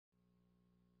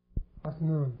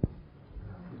Afternoon.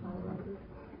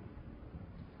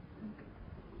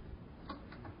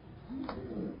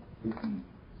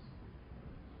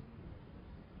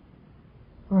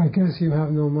 I guess you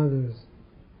have no mothers.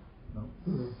 No.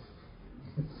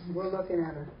 We're looking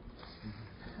at her.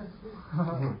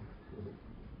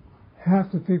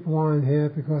 Half the people aren't here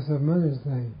because of Mother's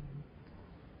Day.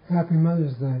 Happy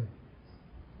Mother's Day.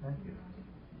 Thank you.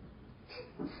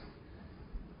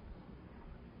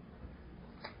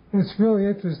 It's really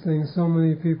interesting. So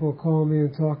many people call me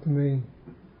and talk to me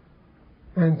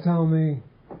and tell me,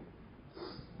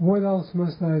 what else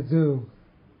must I do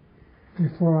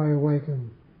before I awaken?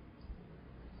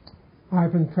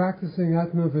 I've been practicing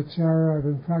Atma Vichara, I've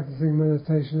been practicing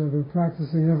meditation, I've been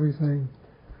practicing everything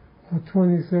for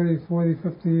 20, 30, 40,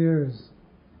 50 years.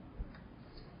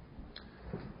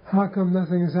 How come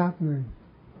nothing is happening?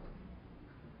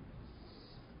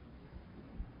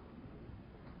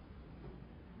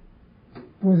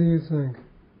 What do you think?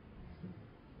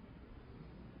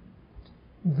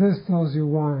 This tells you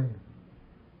why.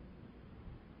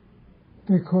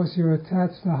 Because you're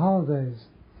attached to holidays.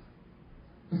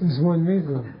 Is one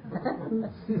reason.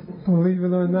 Believe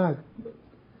it or not.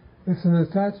 It's an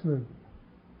attachment.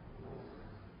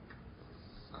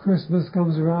 Christmas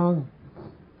comes around.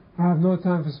 I have no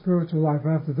time for spiritual life.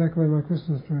 I have to decorate my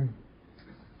Christmas tree.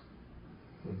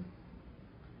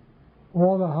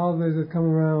 All the holidays that come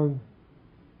around,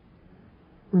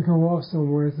 we go off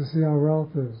somewhere to see our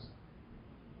relatives.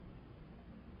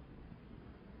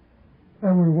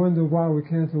 And we wonder why we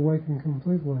can't awaken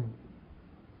completely.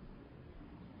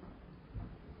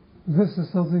 This is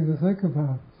something to think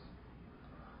about.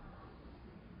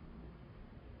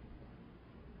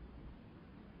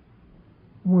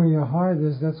 Where your heart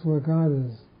is, that's where God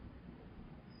is.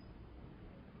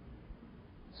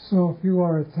 So if you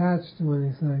are attached to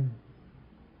anything,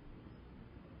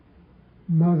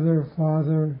 mother,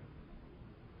 father,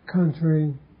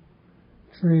 country,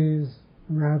 trees,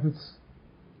 rabbits,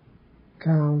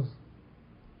 cows,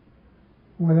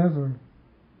 whatever,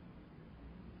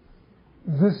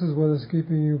 this is what is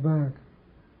keeping you back.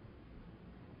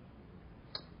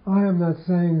 I am not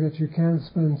saying that you can't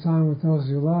spend time with those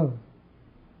you love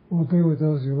or be with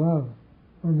those you love.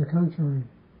 On the contrary.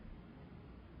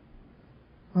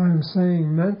 I am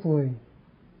saying mentally,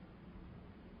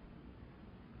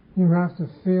 you have to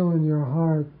feel in your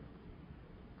heart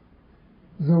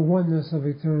the oneness of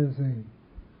eternity.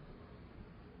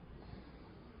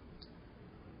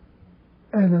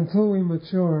 And until we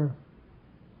mature,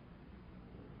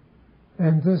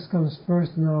 and this comes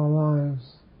first in our lives,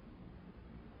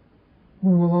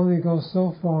 we will only go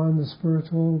so far on the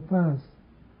spiritual path.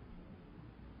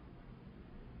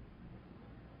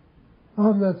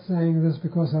 I'm not saying this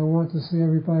because I want to see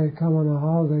everybody come on a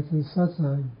holiday to the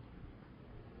Satsang.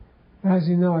 As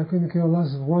you know, I couldn't care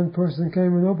less if one person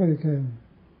came or nobody came.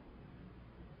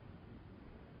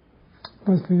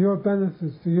 But for your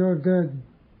benefit, for your good,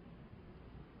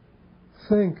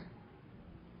 think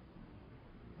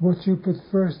what you put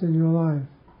first in your life.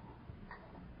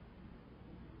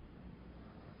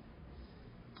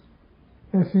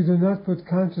 If you do not put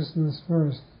consciousness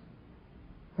first,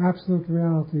 absolute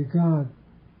reality, God,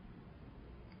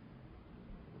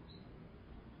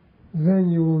 then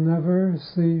you will never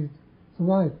see the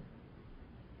light.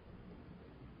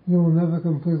 You will never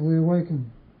completely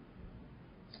awaken.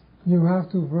 You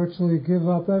have to virtually give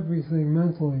up everything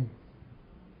mentally.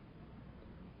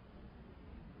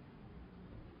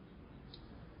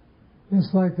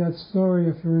 It's like that story,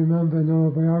 if you remember, an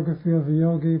autobiography of a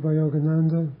yogi by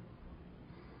Yogananda,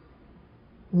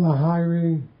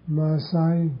 Lahiri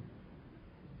Mahasai,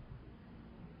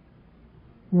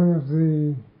 one of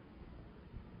the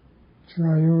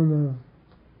triune of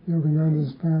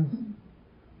Yogananda's path.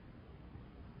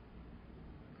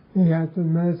 He had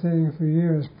been meditating for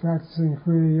years, practicing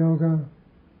Kriya Yoga,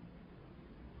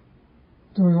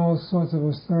 doing all sorts of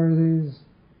austerities.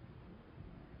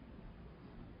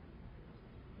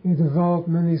 He developed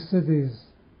many siddhis,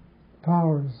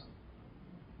 powers.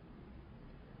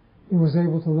 He was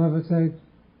able to levitate,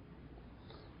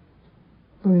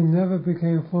 but he never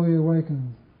became fully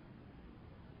awakened.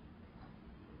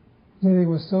 Yet he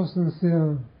was so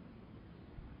sincere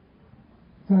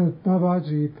that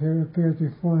Babaji appeared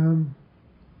before him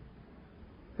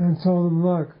and told him,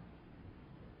 look,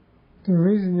 the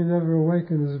reason you never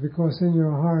awakened is because in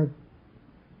your heart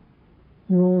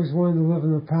you always wanted to live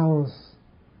in a palace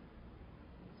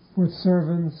with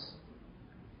servants,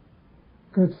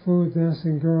 good food,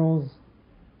 dancing girls,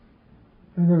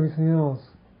 and everything else.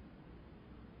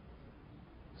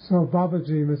 So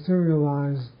Babaji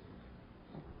materialized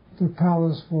the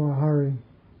palace for Hari.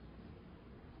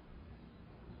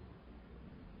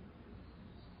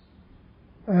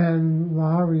 And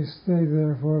Lahari stayed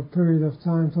there for a period of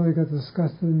time until he got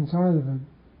disgusted and tired of it.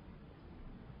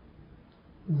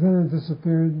 Then it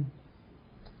disappeared,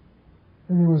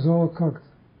 and it was all cooked.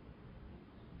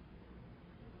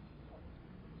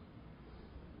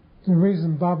 The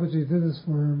reason Babaji did this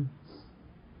for him,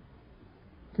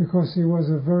 because he was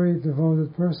a very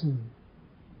devoted person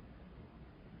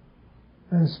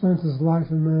and spent his life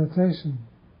in meditation.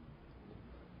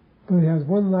 But he had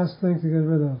one last thing to get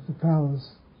rid of, the palace.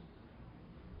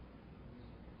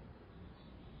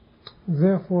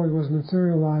 Therefore it was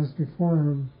materialized before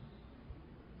him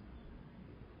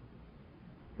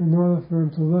in order for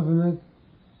him to live in it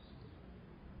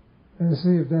and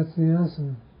see if that's the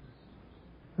answer.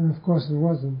 And of course it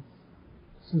wasn't.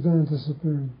 So then it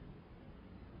disappeared.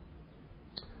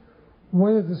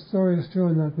 Whether the story is true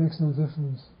or not makes no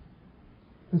difference.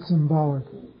 It's symbolic.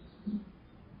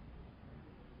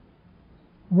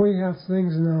 We have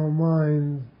things in our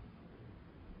mind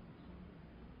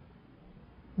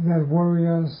that worry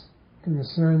us,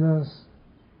 concern us,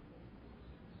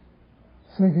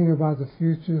 thinking about the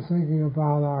future, thinking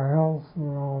about our health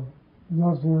or our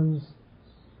loved ones,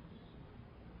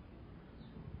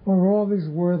 or all these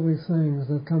worldly things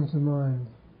that come to mind.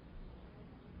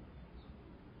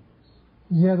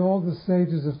 Yet all the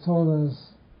sages have told us,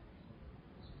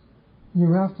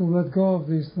 you have to let go of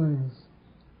these things.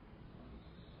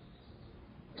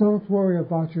 Don't worry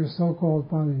about your so-called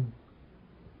body.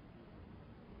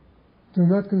 Do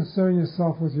not concern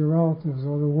yourself with your relatives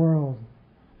or the world,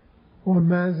 or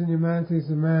man's inhumanity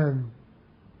to man.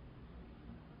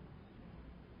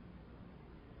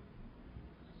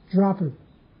 Drop it.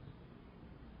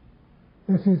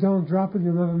 If you don't drop it,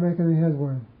 you'll never make any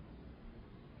headway.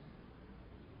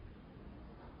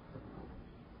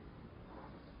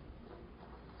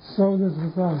 So it is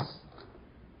with us.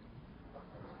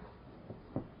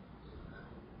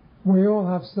 We all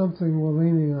have something we're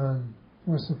leaning on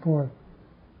for support.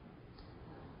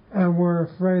 And we're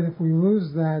afraid if we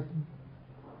lose that,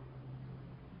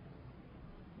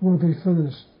 we'll be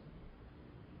finished.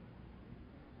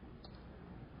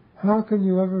 How can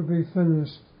you ever be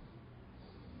finished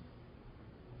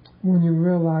when you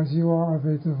realize you are of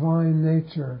a divine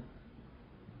nature?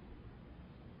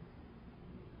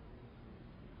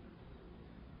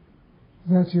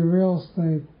 That your real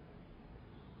state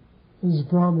is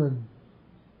Brahman,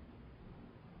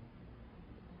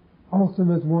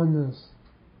 ultimate oneness,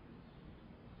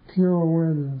 pure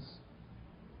awareness.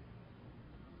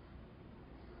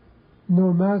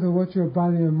 No matter what your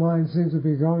body and mind seem to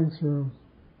be going through,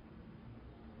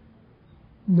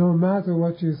 no matter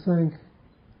what you think,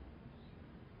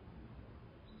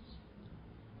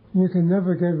 you can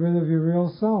never get rid of your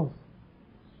real self.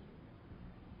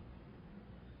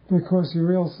 Because your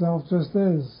real self just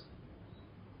is.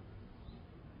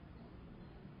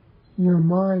 Your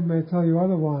mind may tell you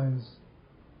otherwise.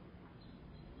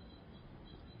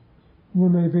 You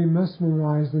may be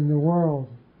mesmerized in the world,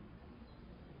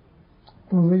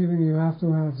 believing you have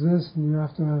to have this and you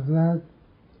have to have that,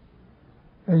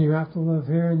 and you have to live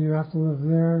here and you have to live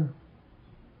there,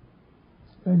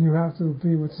 and you have to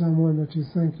be with someone that you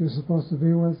think you're supposed to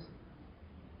be with,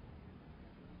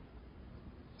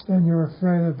 and you're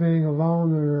afraid of being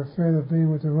alone or you're afraid of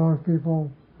being with the wrong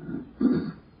people.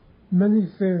 Many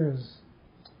fears,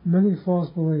 many false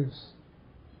beliefs.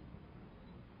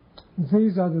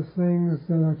 These are the things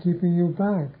that are keeping you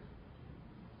back.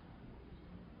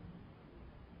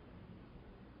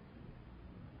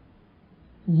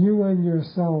 You and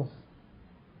yourself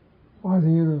are the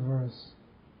universe.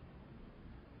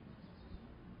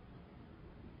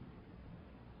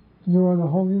 You are the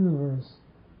whole universe.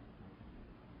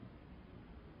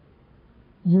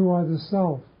 You are the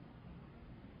self,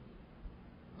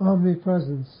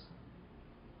 omnipresence,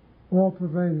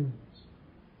 all-pervading.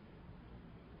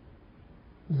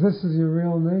 This is your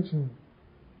real nature.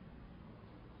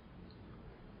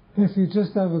 If you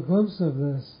just have a glimpse of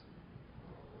this,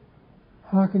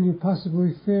 how can you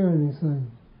possibly fear anything?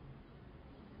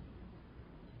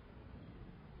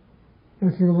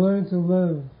 If you learn to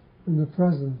live in the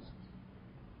present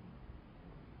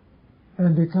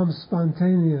and become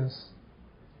spontaneous,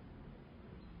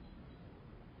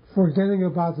 forgetting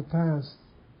about the past,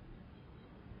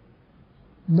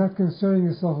 not concerning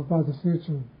yourself about the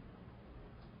future,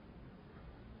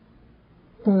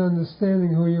 but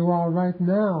understanding who you are right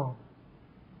now.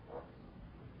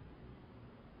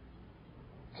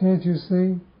 Can't you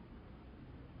see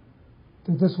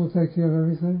that this will take care of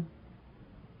everything?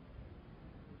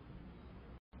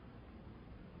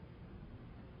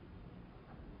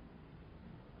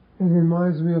 It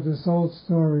reminds me of this old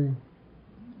story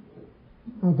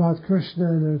about Krishna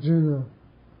and Arjuna.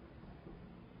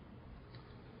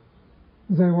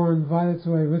 They were invited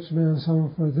to a rich man's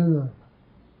home for dinner.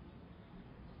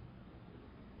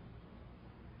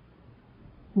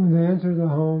 When they entered the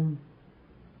home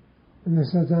and they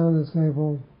sat down at the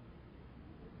table,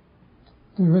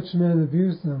 the rich man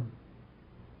abused them.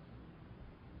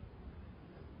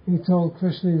 He told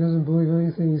Krishna he doesn't believe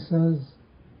anything he says.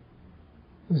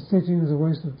 His teaching is a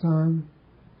waste of time.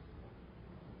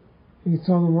 He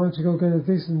told him, why don't you go get a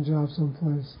decent job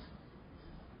someplace?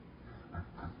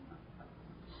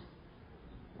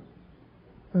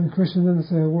 And Krishna didn't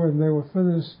say a word, and they were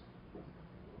finished.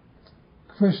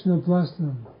 Krishna blessed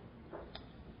him.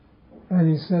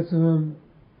 And he said to him,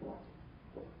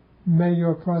 may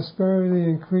your prosperity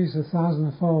increase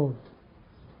 1,000-fold.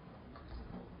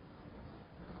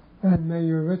 And may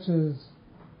your riches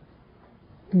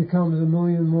become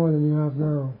 1,000,000 more than you have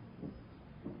now.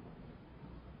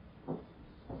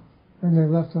 And they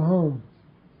left the home.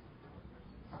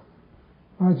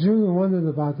 Arjuna wondered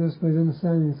about this, but he didn't say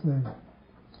anything.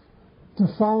 The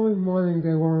following morning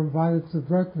they were invited to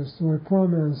breakfast to a poor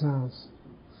man's house.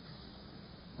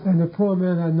 And the poor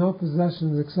man had no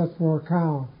possessions except for a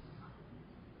cow.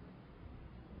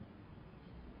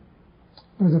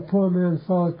 But the poor man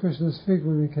fell at Krishna's feet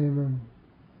when he came in.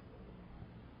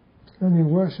 And he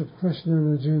worshipped Krishna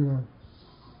and Arjuna.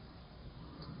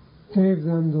 Gave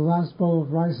them the last bowl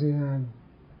of rice he had.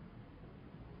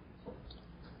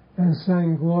 And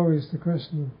sang glories to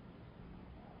Krishna.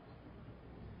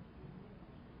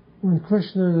 When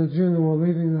Krishna and Arjuna were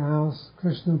leaving the house,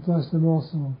 Krishna blessed them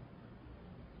also.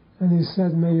 And he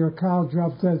said, may your cow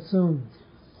drop dead soon.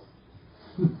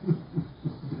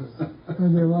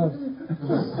 And they left.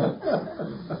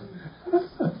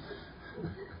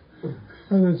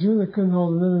 And Arjuna couldn't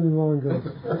hold it in any longer.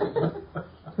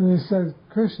 And he said,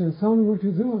 Krishna, tell me what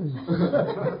you're doing.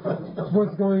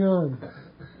 What's going on?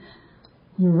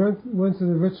 You went to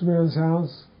the rich man's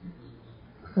house,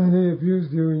 and he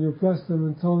abused you, and you blessed him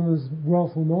and told him his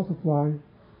wealth will multiply.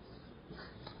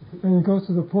 And he goes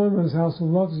to the poor man's house who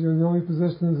loves you, and the only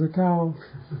possession is a cow.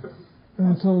 And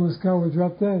I told him his cow would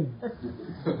drop dead.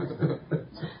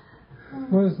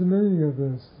 What is the meaning of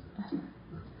this?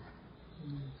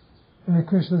 And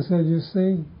Krishna said, you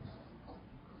see,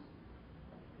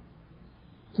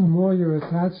 the more you're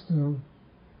attached to,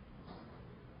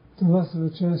 the less of a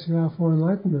chance you have for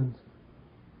enlightenment.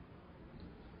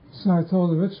 So I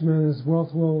told the rich man his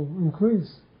wealth will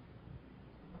increase.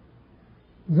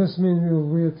 This means he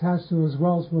will be attached to his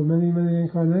wealth for many, many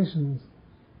incarnations.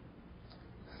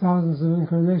 Thousands of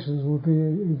incarnations will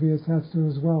be attached to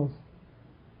his wealth.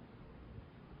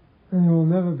 And he will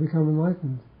never become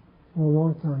enlightened for a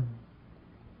long time.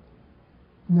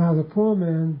 Now the poor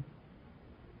man,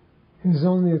 his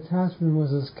only attachment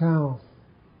was his cow.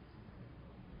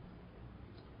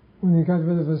 When he got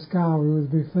rid of his cow, he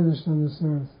would be finished on this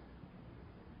earth.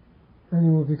 And he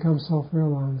will become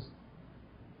self-realized.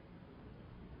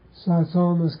 So I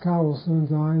told him his cow will soon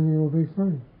die and he will be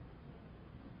free.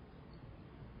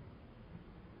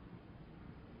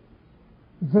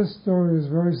 This story is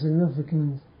very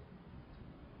significant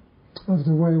of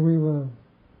the way we live.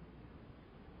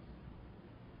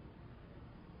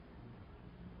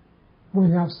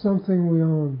 We have something we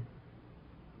own,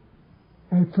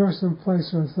 a person,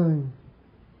 place, or thing.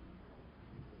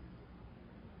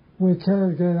 We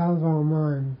cannot get it out of our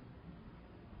mind.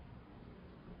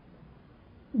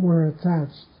 We're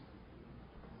attached.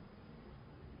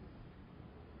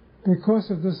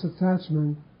 Because of this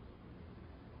attachment,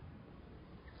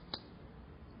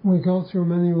 we go through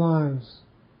many lives,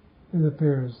 it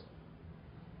appears.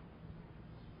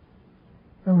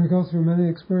 And we go through many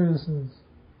experiences.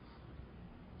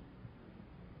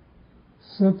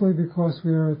 Simply because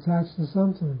we are attached to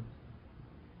something.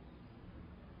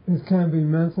 It can be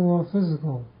mental or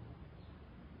physical.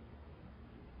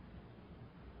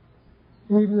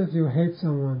 Even if you hate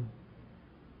someone.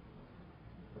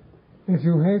 If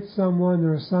you hate someone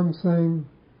or something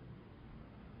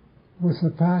with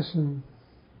a passion,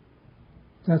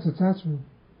 that's attachment.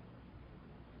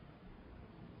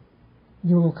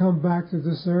 You will come back to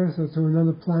this earth or to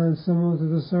another planet similar to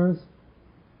this earth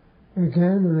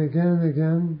again and again and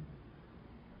again,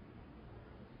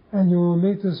 and you will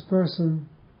meet this person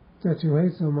that you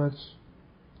hate so much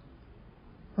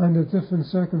under different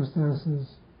circumstances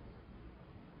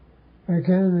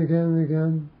again and again and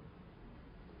again.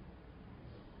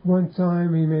 One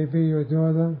time he may be your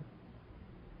daughter,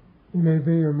 he may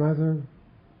be your mother,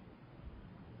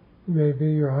 he may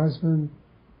be your husband,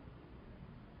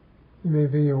 he may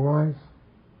be your wife.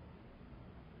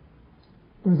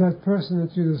 But that person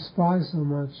that you despise so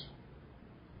much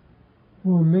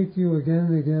will meet you again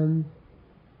and again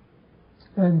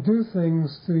and do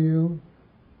things to you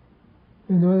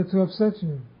in order to upset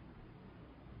you.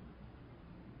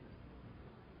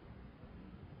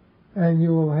 And you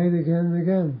will hate again and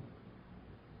again.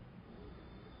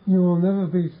 You will never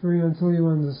be free until you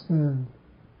understand.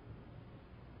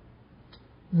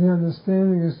 The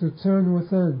understanding is to turn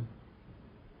within,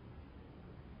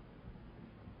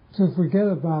 to forget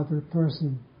about the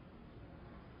person,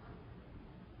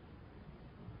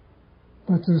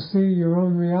 but to see your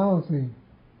own reality,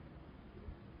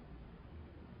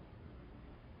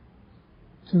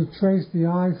 to trace the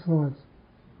I thought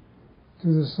to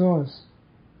the source.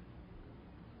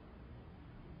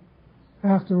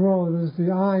 After all, it is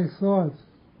the I thought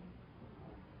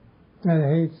that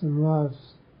hates and loves,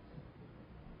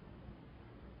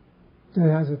 that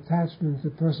has attachment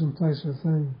to person, place, or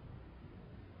thing.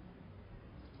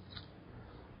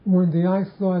 When the I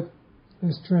thought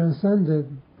is transcended,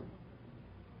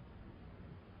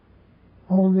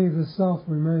 only the self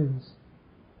remains.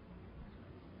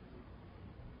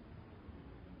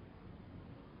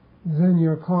 Then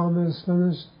your karma is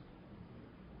finished,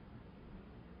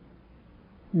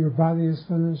 your body is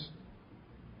finished,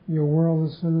 your world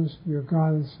is finished, your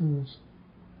God is finished,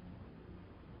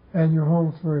 and you're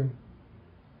home free.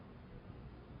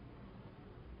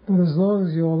 But as long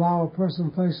as you allow a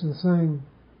person, place, and thing,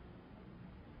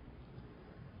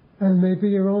 and maybe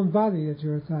your own body that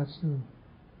you're attached to,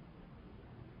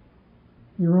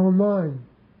 your own mind,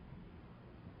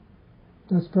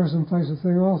 that's person, place, and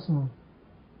thing also.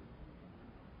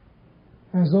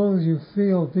 As long as you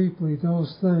feel deeply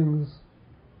those things,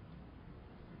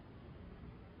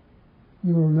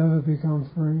 you will never become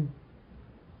free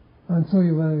until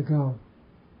you let it go.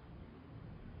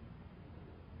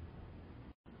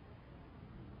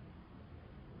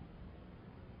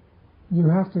 You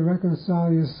have to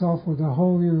reconcile yourself with the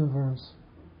whole universe.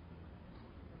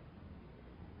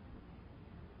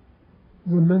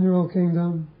 The mineral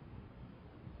kingdom,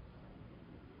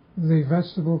 the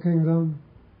vegetable kingdom,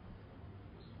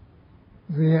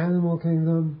 the animal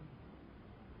kingdom,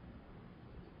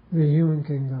 the human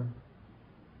kingdom.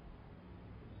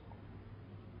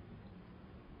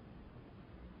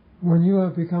 When you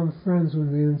have become friends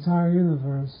with the entire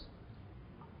universe,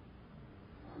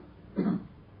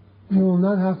 you will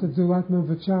not have to do Atma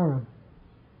Vichara.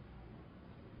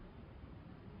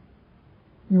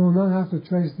 You will not have to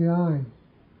trace the I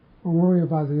or worry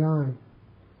about the I.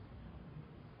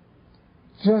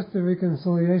 Just the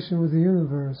reconciliation with the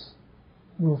universe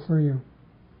will free you.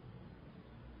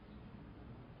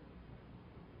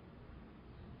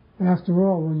 After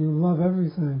all, when you love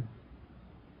everything,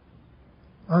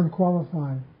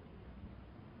 unqualified,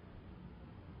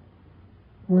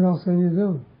 what else can you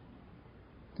do?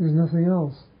 There's nothing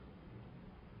else.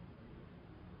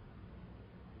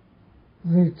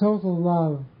 The total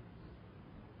love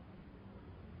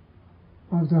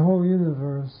of the whole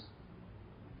universe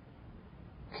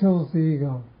kills the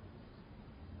ego.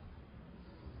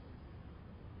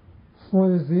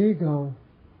 For it is the ego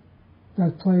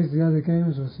that plays the other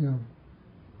games with you,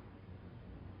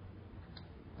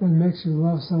 that makes you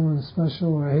love someone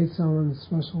special or hate someone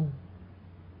special,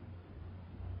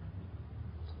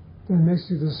 that makes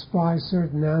you despise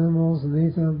certain animals and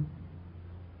eat them,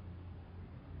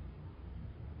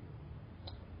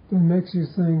 that makes you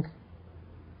think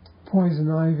poison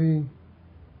ivy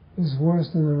is worse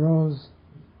than a rose.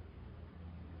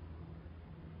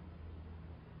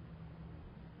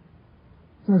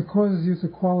 That causes you to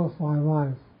qualify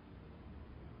life.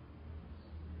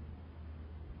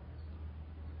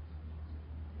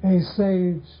 A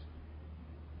sage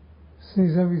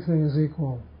sees everything as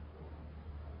equal.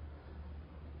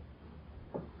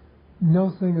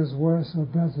 No thing is worse or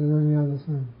better than any other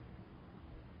thing.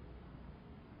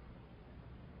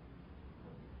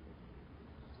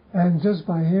 And just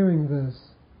by hearing this,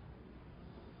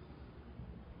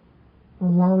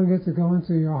 allowing it to go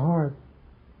into your heart,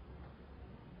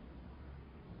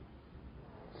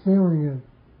 feeling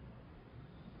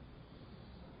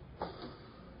it,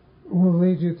 will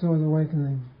lead you toward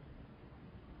awakening.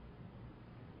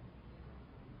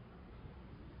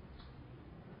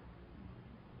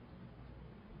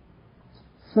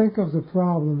 Think of the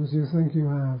problems you think you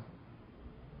have.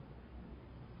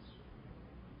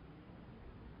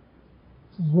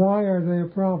 Why are they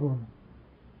a problem?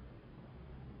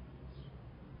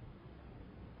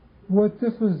 What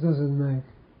difference does it make?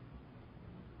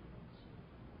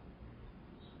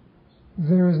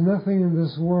 There is nothing in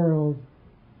this world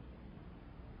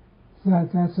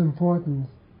that's important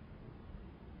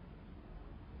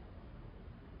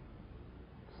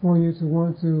for you to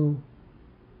want to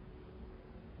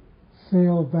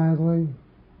feel badly,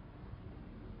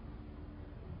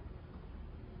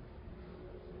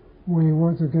 when you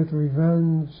want to get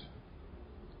revenge,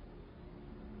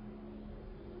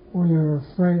 when you're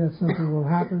afraid that something will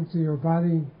happen to your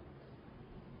body,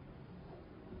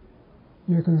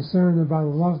 you're concerned about a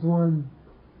loved one,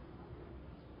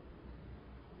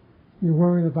 you're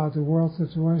worried about the world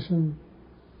situation.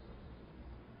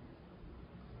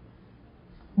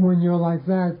 When you're like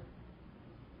that,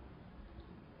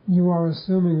 you are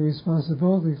assuming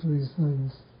responsibility for these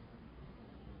things.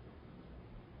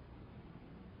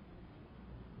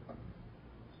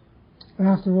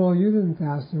 After all, you didn't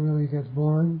ask to really get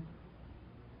born.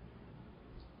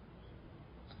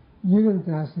 You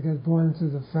didn't ask to get born into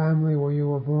the family where you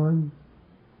were born,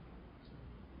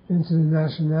 into the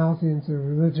nationality, into the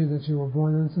religion that you were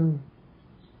born into,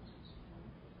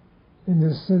 in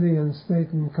the city and state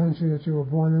and country that you were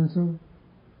born into.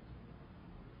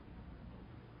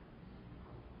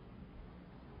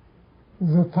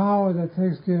 The power that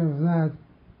takes care of that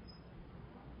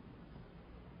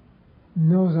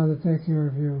knows how to take care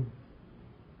of you.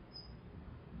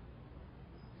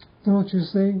 Don't you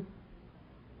see?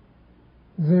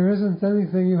 There isn't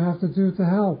anything you have to do to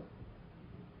help.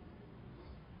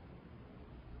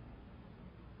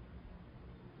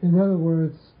 In other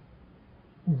words,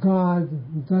 God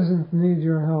doesn't need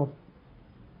your help.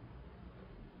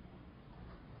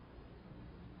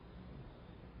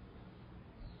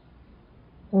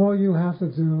 All you have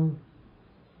to do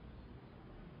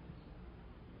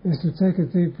is to take a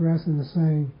deep breath and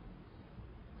say,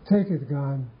 "Take it,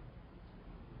 God.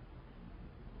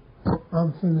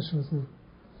 I'm finished with it.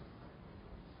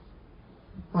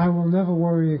 I will never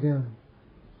worry again.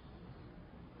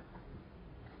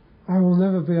 I will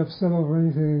never be upset over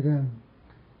anything again."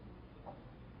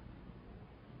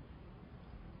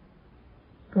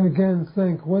 Again,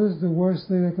 think, what is the worst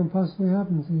thing that can possibly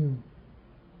happen to you?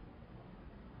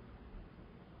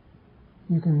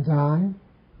 You can die.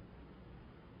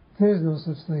 There's no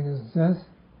such thing as death.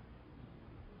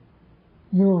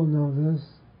 You all know this.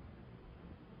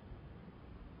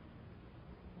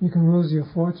 You can lose your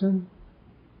fortune.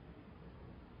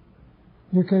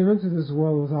 You came into this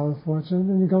world without a fortune,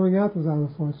 and you're going out without a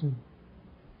fortune.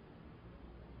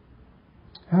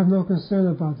 Have no concern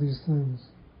about these things.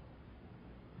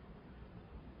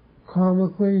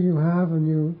 Karmically, you have, and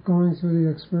you're going through the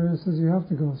experiences you have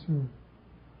to go through.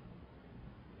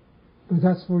 But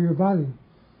that's for your body,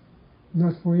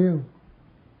 not for you.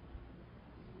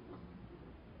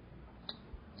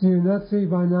 Do you not see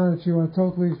by now that you are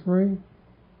totally free?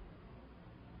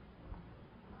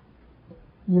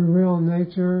 Your real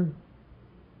nature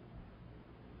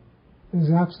is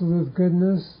absolute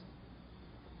goodness,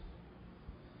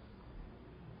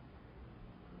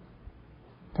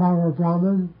 power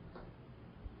Brahman,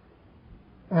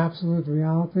 absolute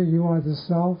reality. You are the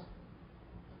self,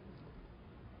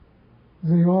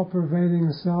 the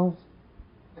all-pervading self.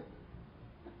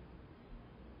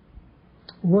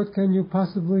 What can you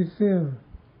possibly fear?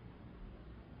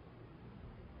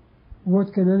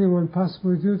 What can anyone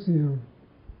possibly do to you?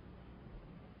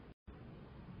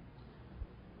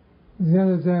 The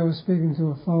other day I was speaking to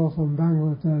a fellow from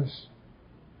Bangladesh,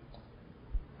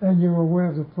 and you're aware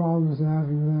of the problems they're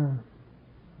having there.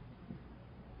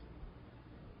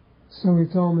 So he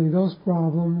told me those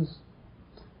problems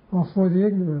are for the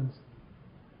ignorant.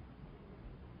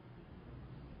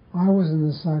 I was in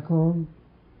the cyclone.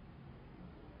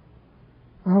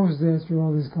 I was there through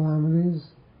all these calamities.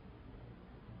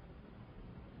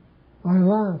 I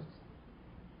laughed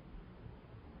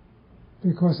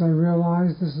because I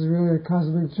realized this is really a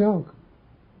cosmic joke.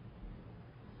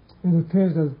 It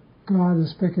appears that God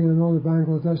is picking on all the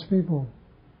Bangladesh people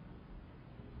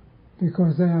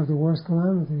because they have the worst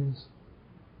calamities.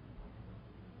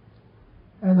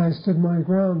 And I stood my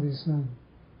ground, he said.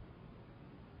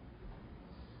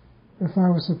 If I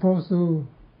was supposed to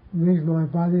leave my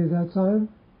body at that time,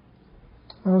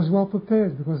 I was well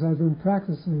prepared because I'd been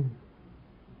practicing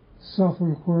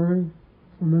self-enquiry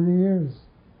for many years.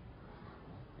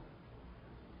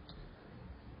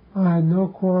 I had no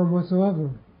qualm whatsoever.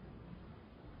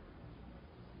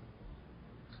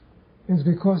 It's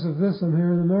because of this I'm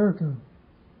here in America.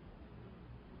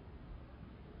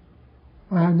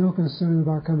 I had no concern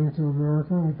about coming to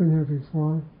America. I've been here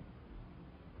before.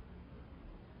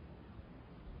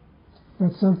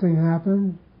 But something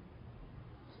happened.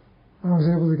 I was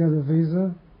able to get a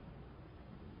visa.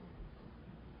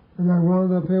 And I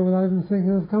wound up here without even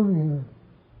thinking of coming here.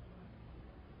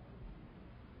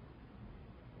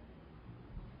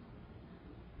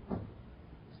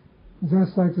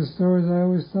 That's like the stories I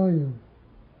always tell you.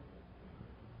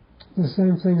 The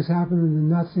same things happen in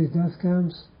the Nazi death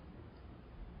camps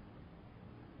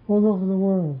all over the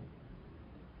world.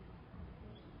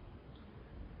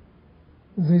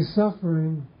 The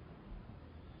suffering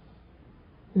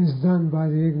is done by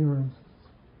the ignorant.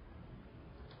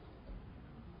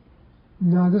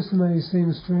 Now this may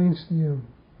seem strange to you,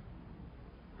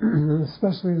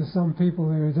 especially to some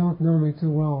people here who don't know me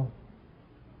too well.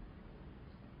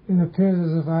 It appears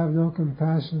as if I have no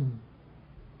compassion.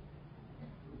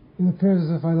 It appears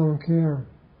as if I don't care.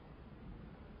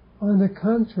 On the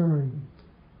contrary,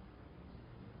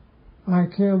 I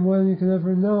care more than you can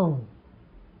ever know.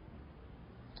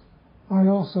 I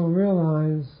also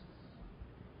realize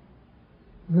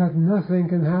that nothing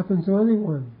can happen to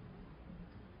anyone.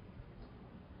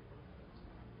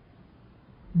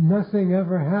 Nothing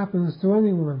ever happens to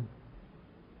anyone.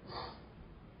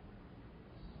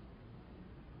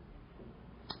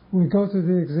 We go to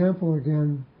the example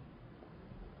again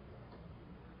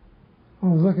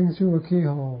of looking through a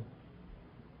keyhole.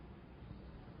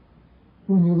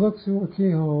 When you look through a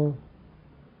keyhole,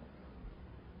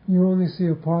 you only see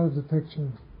a part of the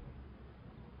picture.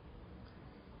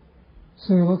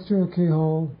 So you look through a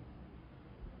keyhole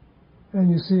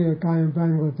and you see a guy in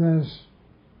Bangladesh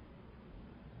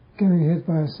getting hit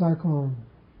by a cyclone,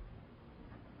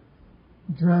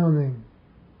 drowning.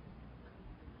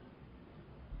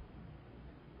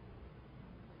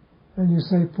 And you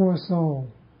say, poor soul.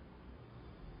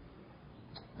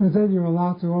 But then you're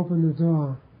allowed to open the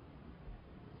door,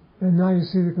 and now you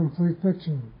see the complete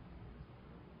picture.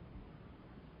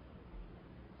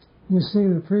 You see,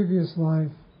 in the previous life,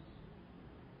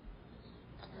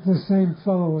 the same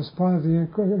fellow was part of the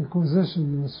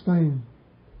Inquisition in Spain.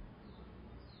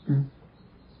 And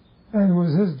it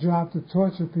was his job to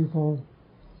torture people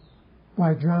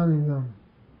by drowning them.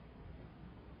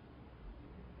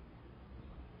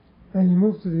 And you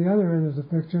move to the other end of the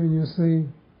picture and you see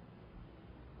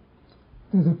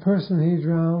that the person he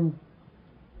drowned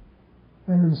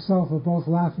and himself are both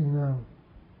laughing now.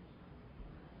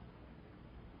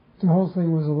 The whole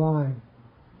thing was a lie.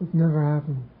 It never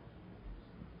happened.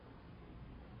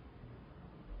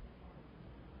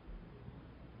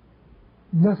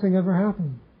 Nothing ever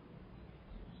happened.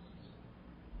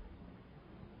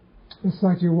 It's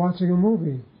like you're watching a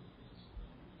movie.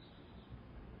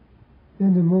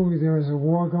 In the movie there is a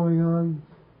war going on.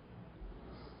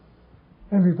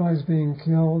 Everybody's being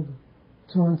killed,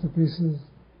 torn to pieces.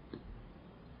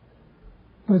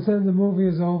 But then the movie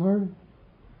is over.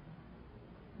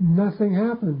 Nothing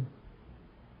happened.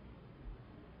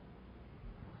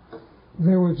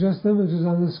 There were just images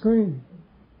on the screen.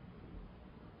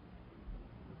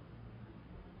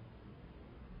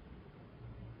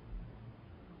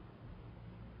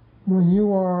 When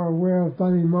you are aware of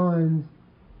body mind,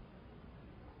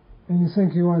 and you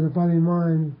think you are the body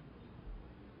mind,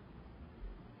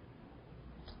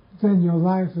 then your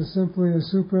life is simply a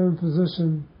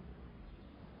superimposition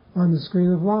on the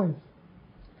screen of life,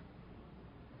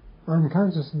 on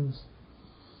consciousness.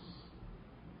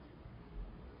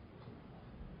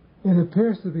 It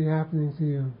appears to be happening to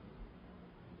you,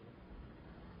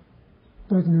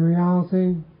 but in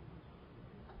reality,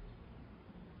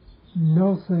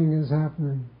 no thing is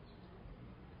happening.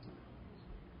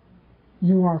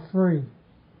 You are free.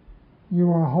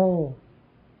 You are whole.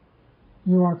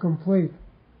 You are complete.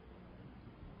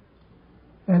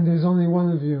 And there's only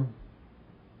one of you.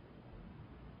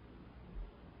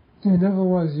 There never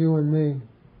was you and me.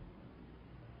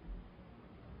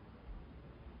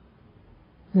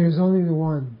 There's only the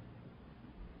one.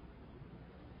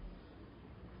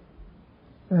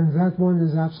 And that one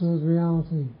is absolute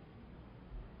reality.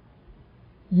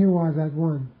 You are that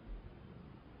one.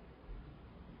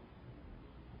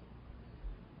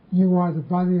 You are the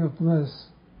body of bliss.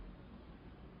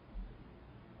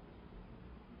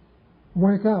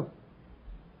 Wake up.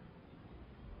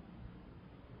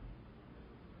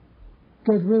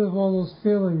 Get rid of all those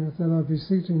feelings that are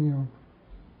beseeching you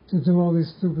to do all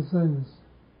these stupid things.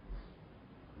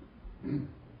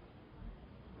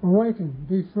 Awaken.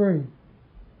 Be free.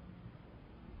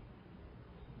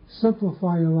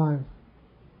 Simplify your life.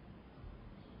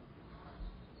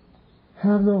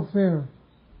 Have no fear.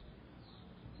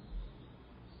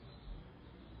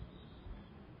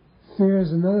 Fear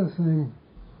is another thing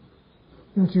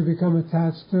that you become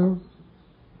attached to,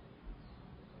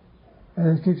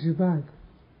 and it keeps you back.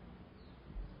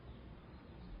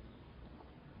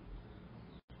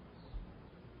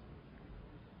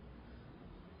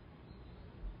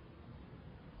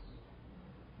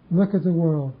 Look at the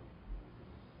world.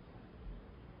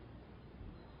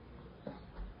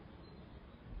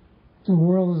 The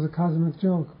world is a cosmic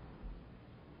joke.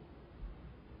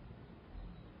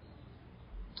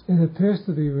 It appears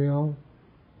to be real.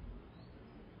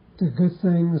 The good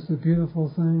things, the beautiful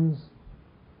things,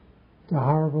 the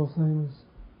horrible things,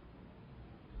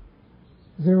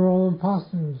 they're all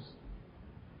imposters.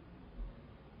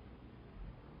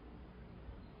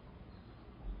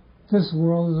 This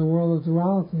world is a world of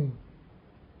duality.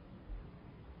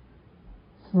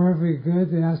 For every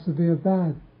good, there has to be a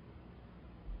bad.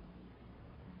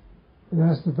 It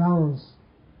has to balance.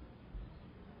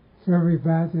 For every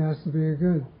bad, there has to be a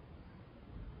good.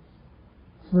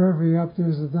 For every up,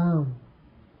 there's a down.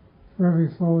 For every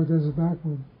forward, there's a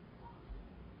backward.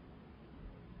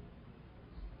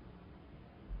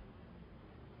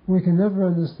 We can never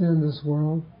understand this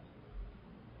world.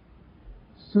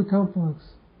 It's too complex.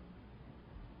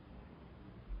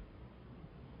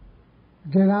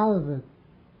 Get out of it.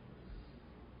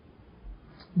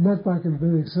 Not by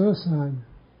committing suicide,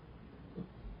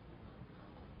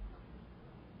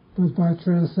 but by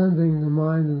transcending the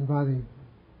mind and body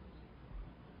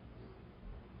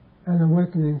and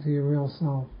awakening to your real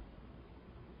self.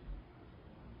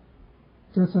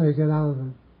 That's how you get out of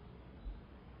it.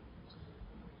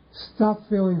 Stop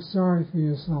feeling sorry for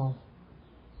yourself.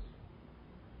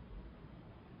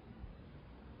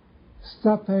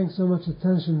 Stop paying so much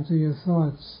attention to your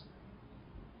thoughts,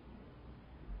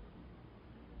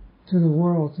 to the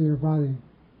world, to your body.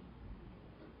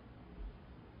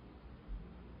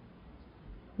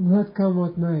 Let come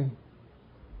what may.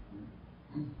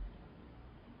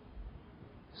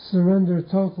 Surrender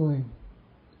totally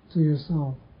to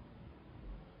yourself.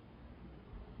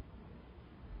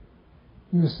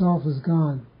 Yourself is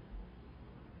God.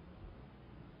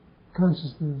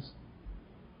 Consciousness.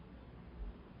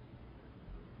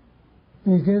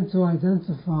 Begin to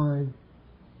identify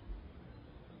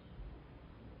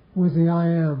with the I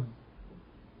am.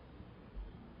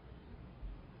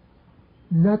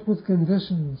 Not with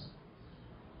conditions.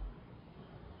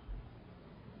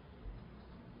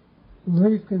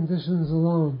 Leave conditions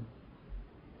alone.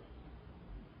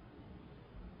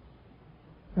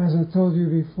 As I told you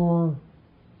before,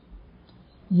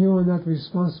 you are not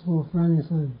responsible for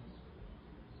anything.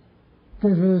 Get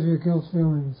rid of your guilt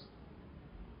feelings.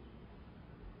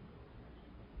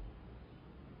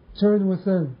 Turn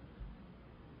within.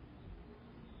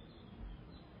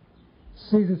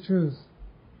 See the truth.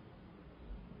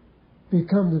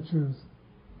 Become the truth.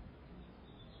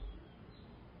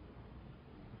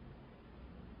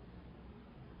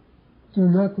 Do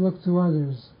not look to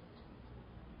others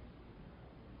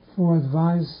for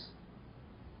advice,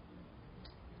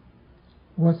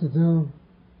 what to do,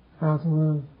 how to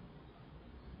live.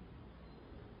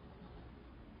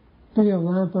 Be a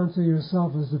lamp unto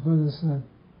yourself, as the Buddha said.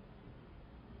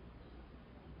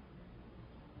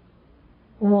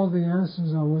 All the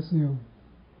answers are with you.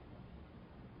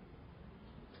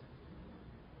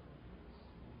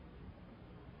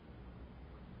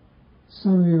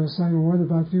 Some of you are saying, well, what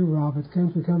about you, Robert?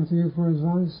 Can't we come to you for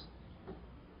advice?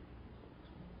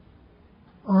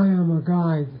 I am a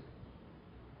guide,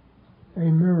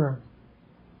 a mirror,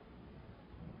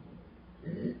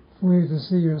 for you to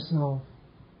see yourself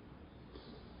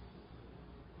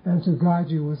and to guide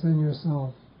you within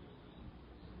yourself.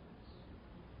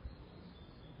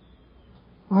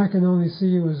 I can only see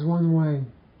you as one way.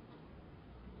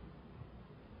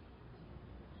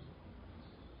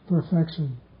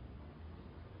 Perfection.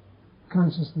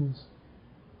 Consciousness.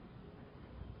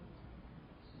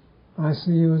 I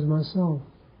see you as myself.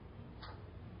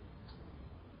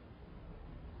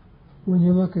 When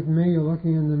you look at me, you're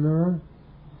looking in the mirror.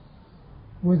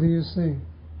 What do you see?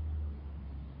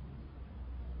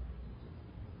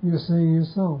 You're seeing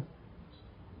yourself.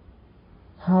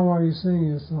 How are you seeing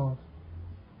yourself?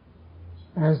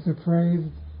 As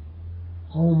depraved,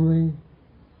 homely,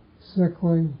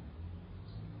 sickly,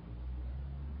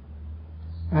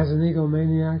 as an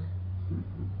egomaniac?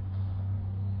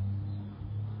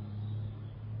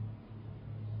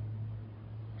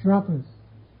 Drop it.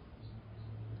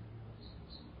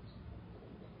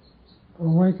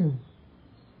 Awaken.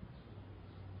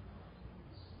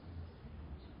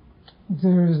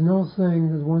 There is no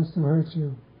thing that wants to hurt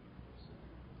you.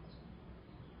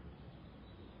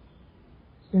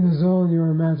 It is all in your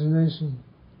imagination.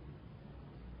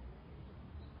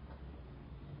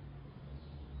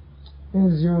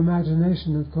 It is your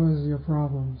imagination that causes your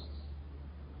problems.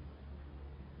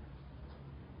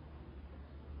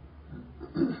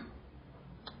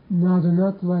 Now, do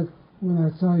not let what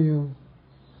I tell you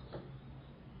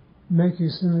make you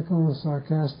cynical and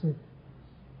sarcastic.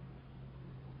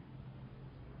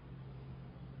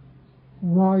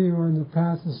 While you are on the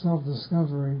path of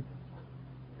self-discovery,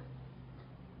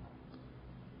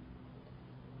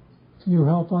 You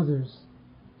help others.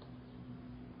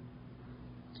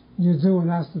 You do what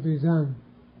has to be done.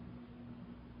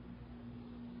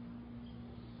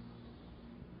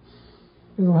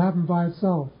 It'll happen by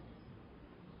itself.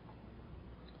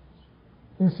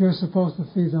 If you're supposed to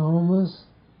feed the homeless,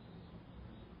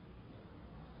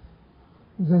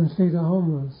 then feed the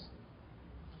homeless.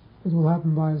 It will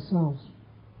happen by itself.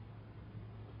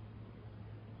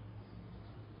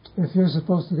 If you're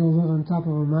supposed to go live on top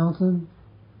of a mountain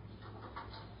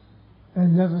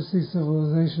and never see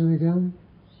civilization again,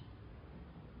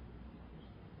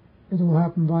 it will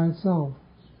happen by itself.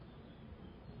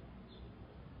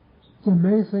 The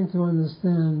main thing to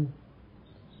understand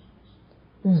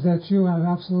is that you have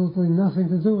absolutely nothing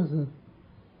to do with it.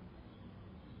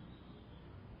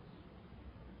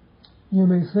 You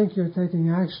may think you're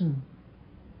taking action,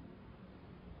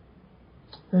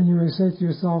 and you may say to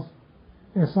yourself,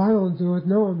 if I don't do it,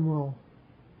 no one will.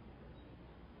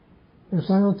 If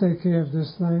I don't take care of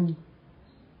this thing,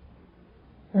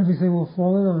 everything will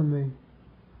fall in on me.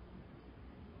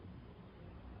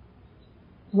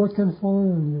 What can fall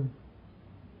in on you?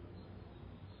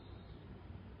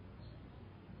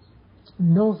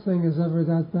 No thing is ever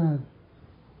that bad.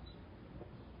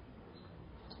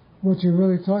 What you're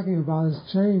really talking about is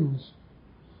change.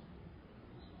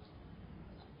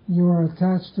 You are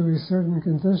attached to a certain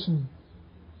condition,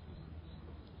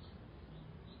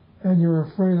 and you're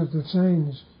afraid of the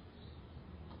change.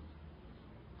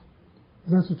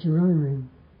 That's what you really mean.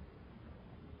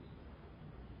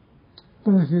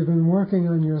 But if you've been working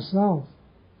on yourself,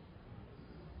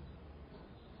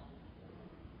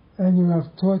 and you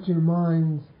have taught your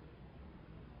mind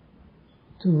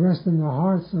to rest in the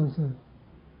heart center,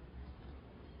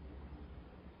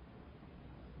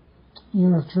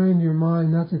 you have trained your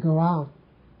mind not to go out.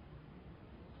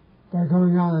 By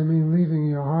going out, I mean leaving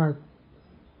your heart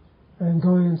and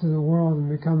going into the world and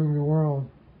becoming the world.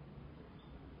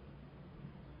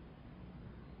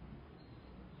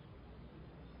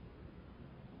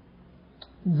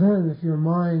 Then, if your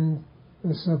mind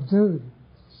is subdued,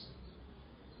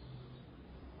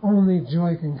 only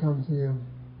joy can come to you.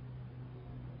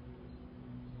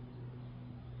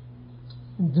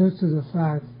 Due to the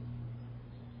fact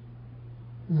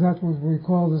that what we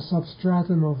call the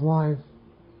substratum of life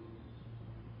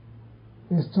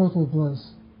is total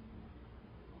bliss.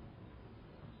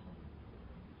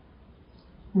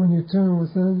 When you turn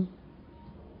within,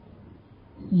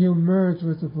 you merge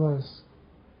with the bliss,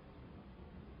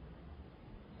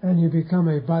 and you become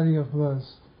a body of bliss.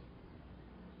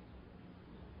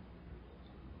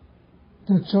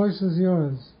 The choice is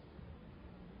yours.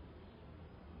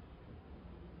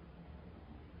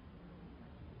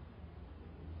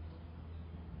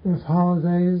 If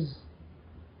holidays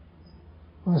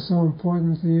are so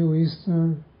important to you,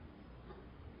 Easter,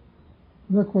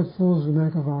 look what fools we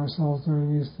make of ourselves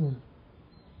during Easter.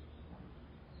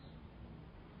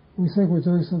 We think we're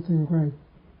doing something great.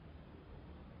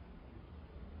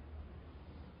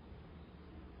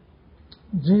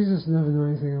 Jesus never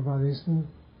knew anything about Easter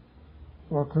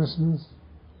or Christmas.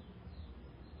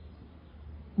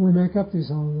 We make up these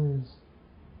holidays.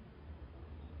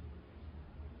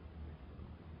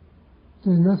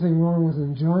 There's nothing wrong with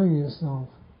enjoying yourself,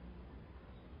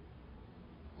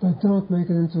 but don't make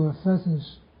it into a fetish.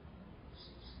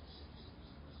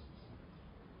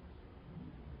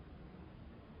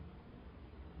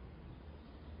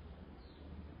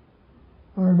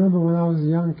 I remember when I was a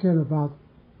young kid, about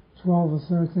 12 or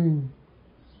 13,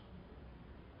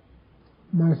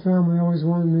 my family always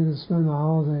wanted me to spend a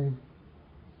holiday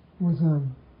with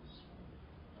them.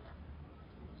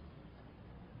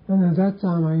 And at that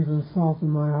time I even felt in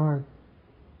my heart,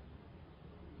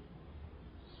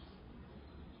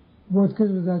 what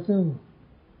good would that do?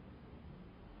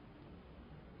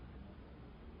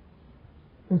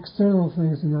 External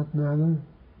things do not matter.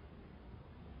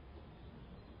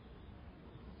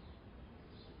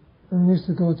 And I used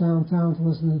to go downtown to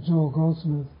listen to Joel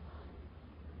Goldsmith.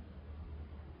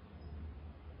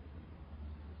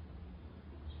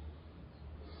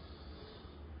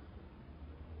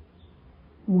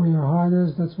 Where your heart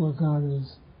is, that's where God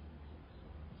is.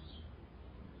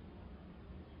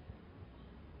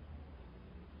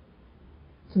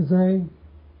 Today,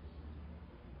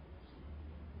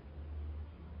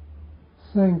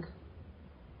 think,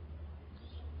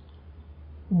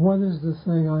 what is the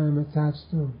thing I am attached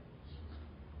to?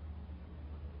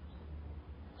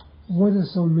 What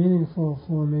is so meaningful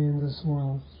for me in this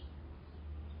world?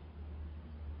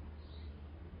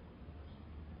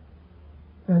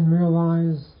 And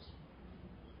realize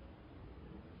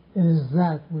it is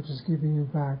that which is keeping you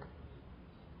back.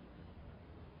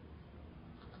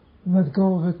 let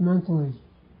go of it mentally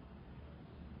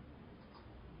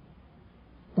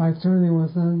by turning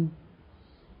within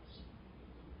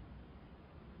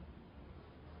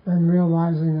and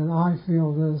realizing that I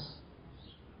feel this,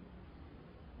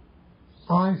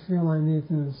 I feel I need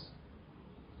this.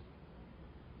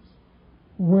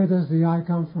 Where does the I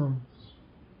come from?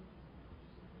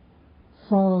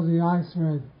 Follow the I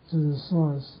thread to the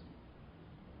source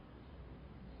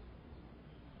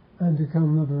and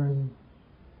become liberated.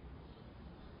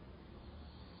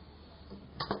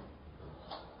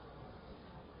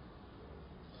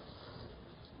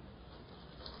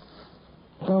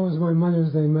 That was my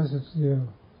Mother's Day message to you.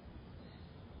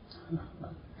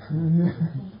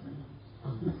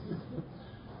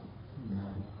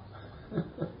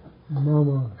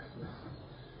 Mama.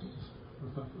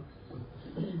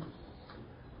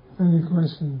 Any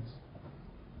questions?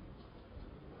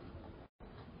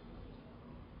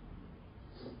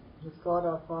 Is God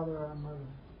our Father or our Mother?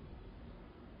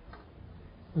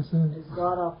 What's that? Is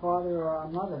God our Father or our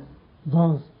Mother?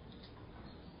 Both.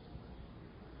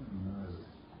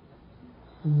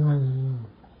 Neither, no.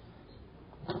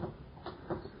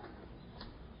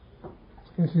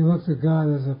 If you look at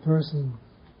God as a person,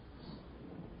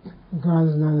 God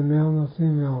is not a male nor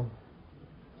female.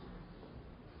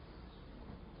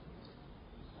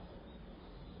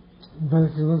 But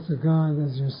if you look at God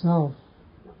as yourself,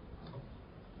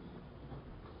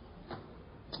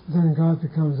 then God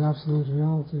becomes absolute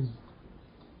reality,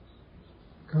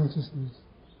 consciousness.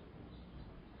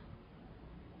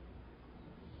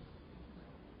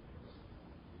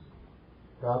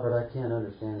 Robert, I can't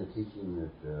understand the teaching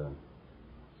that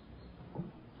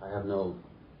I have no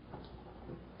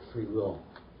free will,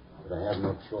 that I have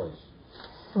no choice.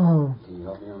 Oh. Can you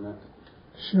help me on that?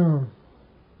 Sure.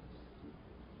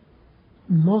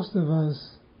 Most of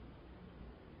us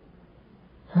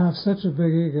have such a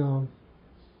big ego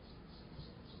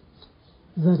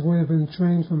that we have been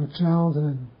trained from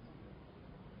childhood.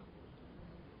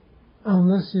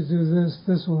 Unless you do this,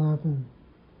 this will happen.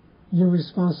 You're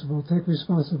responsible. Take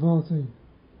responsibility.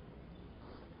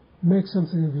 Make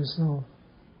something of yourself.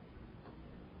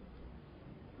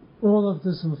 All of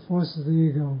this enforces the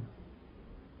ego.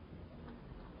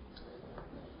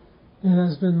 It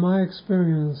has been my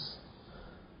experience,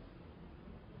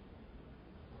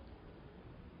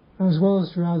 as well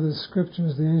as throughout the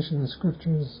scriptures, the ancient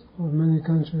scriptures of many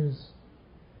countries,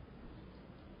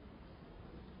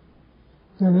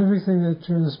 that everything that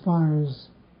transpires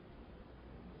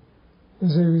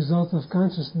is a result of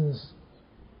consciousness.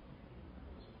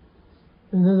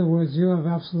 In other words, you have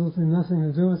absolutely nothing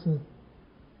to do with it.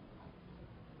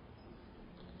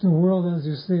 The world as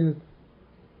you see it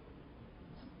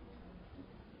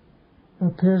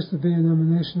appears to be an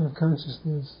emanation of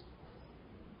consciousness.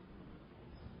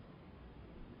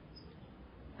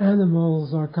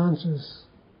 Animals are conscious,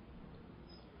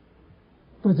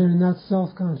 but they're not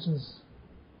self-conscious.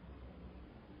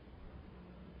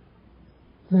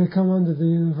 They come under the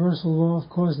universal law of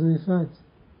cause and effect.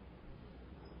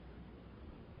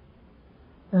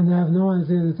 And they have no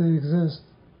idea that they exist,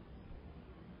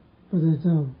 but they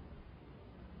do.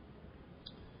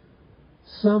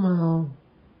 Somehow,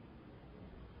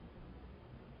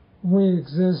 we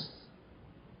exist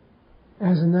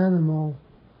as an animal,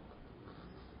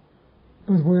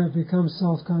 but we have become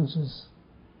self-conscious.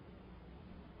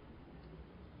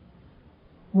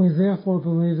 We therefore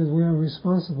believe that we are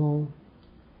responsible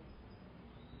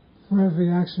for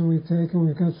every action we take, and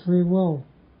we've got free will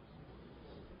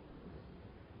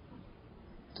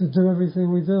to do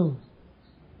everything we do.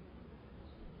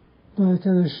 But I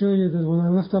can assure you that when I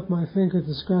lift up my finger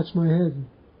to scratch my head,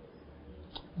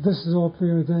 this is all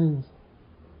preordained.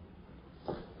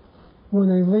 When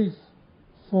a leaf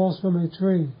falls from a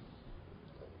tree,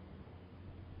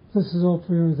 this is all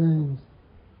preordained.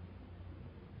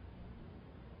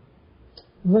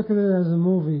 Look at it as a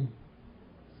movie.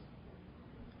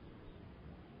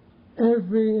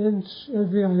 Every inch,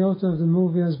 every iota of the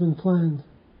movie has been planned.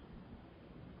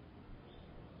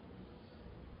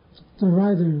 The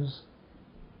writers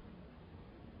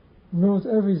wrote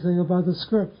everything about the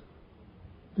script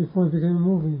before it became a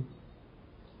movie.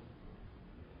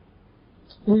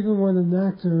 Even when an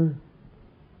actor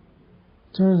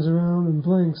turns around and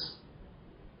blinks,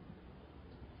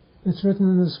 it's written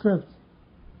in the script.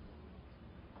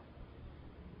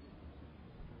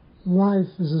 Life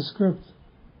is a script.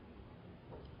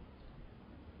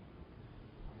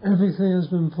 Everything has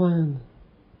been planned.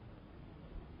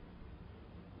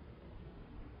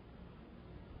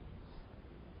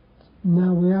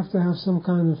 Now we have to have some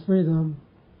kind of freedom,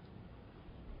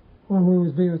 or we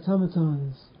would be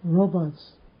automatons,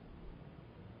 robots.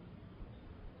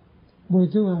 we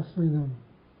do have freedom.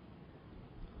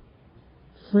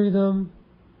 Freedom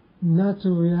not to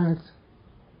react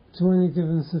to any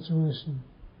given situation.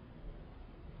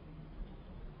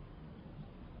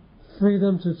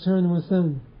 Freedom to turn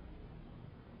within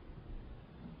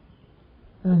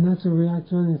and not to react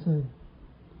to anything,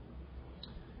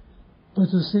 but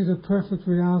to see the perfect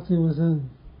reality within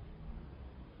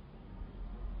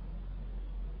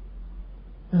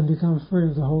and become free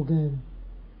of the whole game.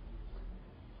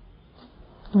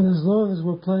 But as long as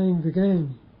we're playing the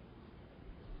game,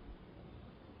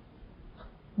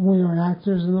 we are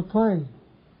actors in the play.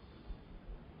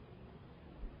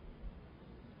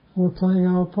 We're playing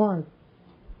our part.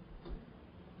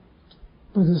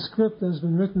 But the script has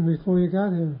been written before you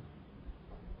got here.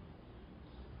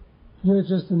 You're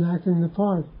just enacting the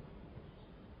part.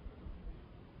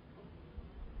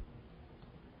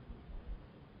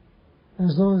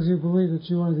 As long as you believe that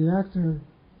you are the actor,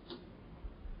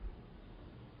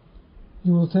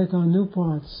 you will take on new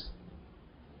parts,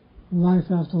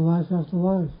 life after life after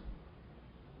life.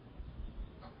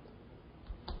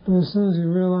 But as soon as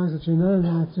you realize that you're not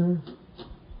an actor,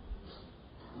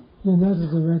 you're not a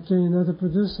director, you're not a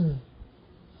producer.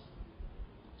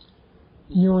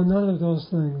 You are none of those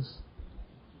things.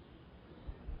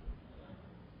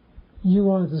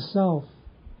 You are the self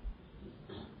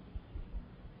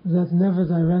that never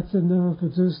directed, never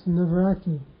produced, and never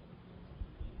acted.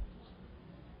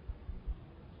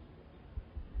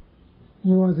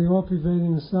 You are the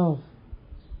all-pervading self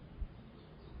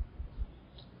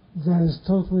that is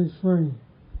totally free,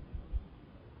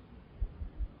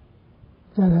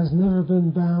 that has never been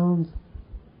bound.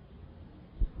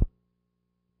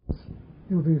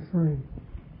 You'll be free.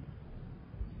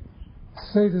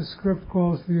 Say the script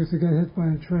calls for you to get hit by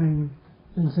a train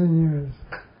in 10 years.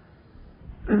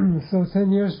 So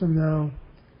 10 years from now,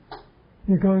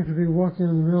 you're going to be walking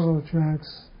on the railroad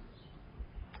tracks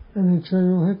and the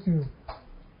train will hit you.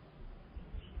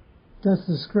 That's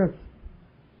the script.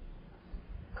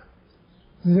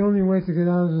 The only way to get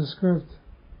out of the script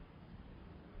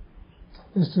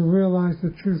is to realize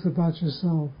the truth about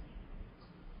yourself.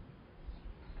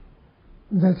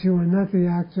 That you are not the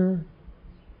actor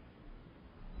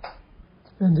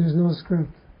and there's no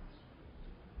script.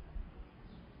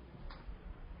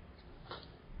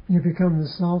 You become the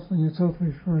self and you're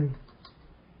totally free.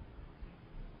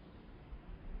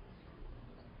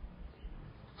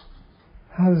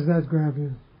 How does that grab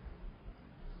you?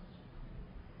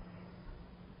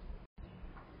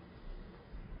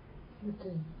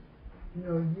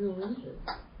 No you either.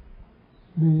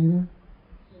 Me either?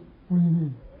 What do you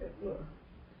mean?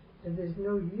 If there's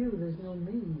no you, there's no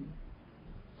me.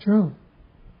 True.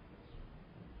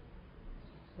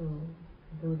 So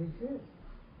it don't exist.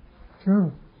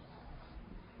 True.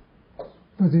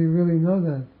 But do you really know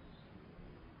that?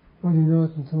 Or do you know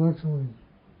it intellectually?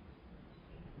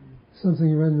 Something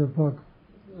you read in a book.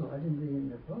 No, I didn't read it in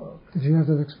the book. Did you have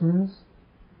that experience?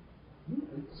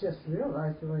 Just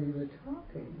realized while you were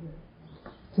talking.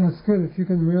 That's good. If you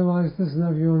can realize this and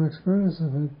have your own experience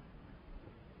of it,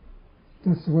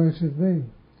 that's the way it should be.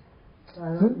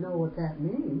 I don't know what that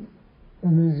means. That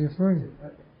means you're free.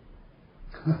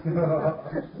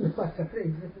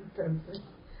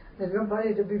 There's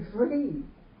nobody to be free.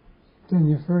 Then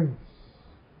you're free.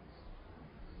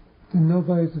 Then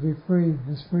nobody to be free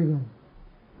is freedom.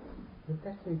 But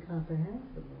that's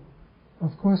incomprehensible.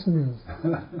 Of course it is.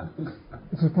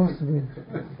 It's supposed to be.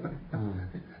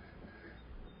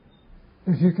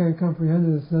 If you can't comprehend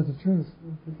it, it's not the truth.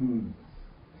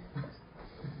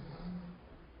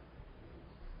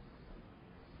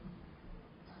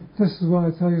 This is why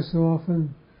I tell you so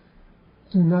often,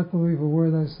 do not believe a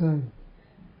word I say,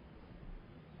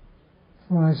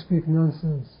 for I speak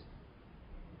nonsense.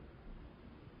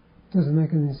 Doesn't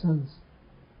make any sense.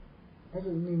 I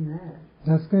didn't mean that.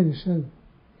 That's good, you should.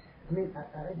 I mean,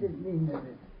 I didn't mean that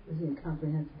it was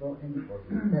incomprehensible and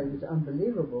that it was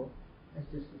unbelievable. It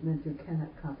just meant you cannot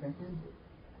comprehend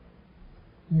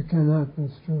it. You cannot,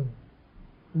 that's true.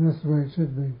 And that's the way it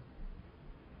should be.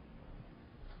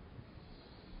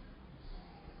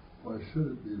 Why should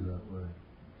it be that way?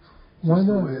 It's Why just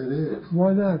not? the way it is.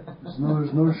 Why not?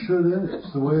 There's no should in it.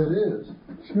 It's the way it is.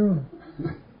 Sure.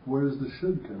 Where does the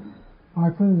should come in? I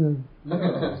put it in.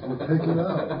 We'll take it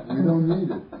out. We don't need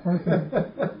it. Okay.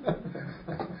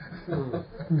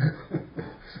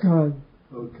 It's gone.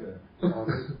 Okay.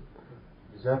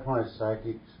 Is that why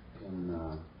psychics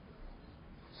can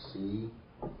see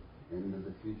into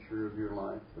the future of your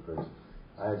life? Because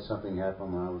I had something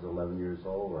happen when I was 11 years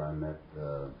old where I met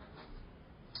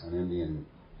an Indian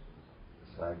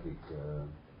psychic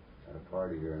at a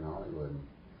party here in Hollywood. And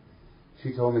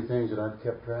She told me things that I've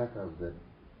kept track of that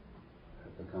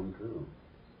have become true.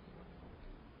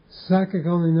 Psychic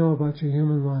only know about your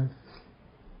human life.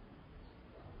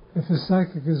 If a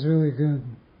psychic is really good,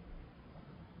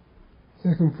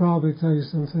 they can probably tell you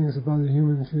some things about the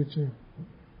human future.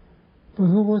 But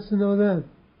who wants to know that?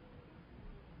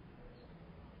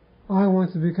 I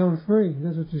want to become free.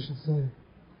 That's what you should say.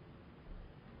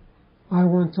 I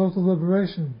want total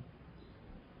liberation.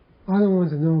 I don't want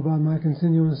to know about my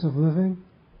continuance of living.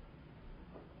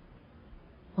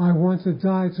 I want to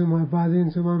die to my body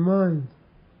and to my mind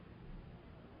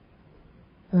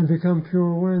and become pure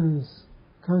awareness,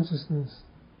 consciousness.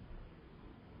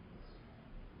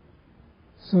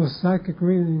 So psychic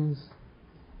readings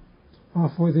are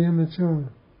for the immature.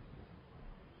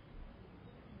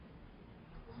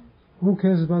 Who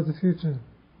cares about the future?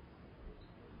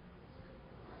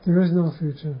 There is no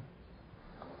future.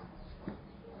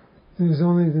 There is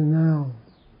only the now,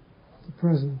 the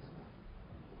present.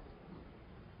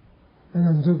 And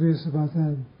I'm dubious about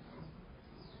that.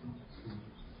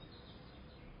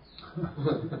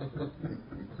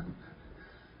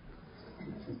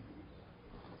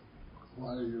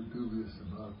 Why are you dubious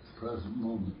about the present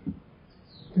moment?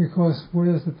 Because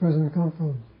where does the present come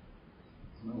from?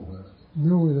 Nowhere.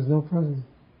 Nowhere, there's no present.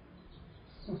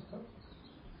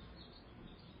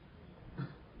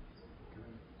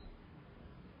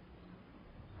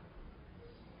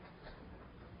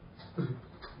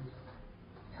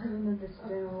 I don't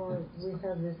understand why we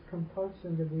have this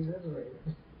compulsion to be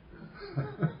liberated.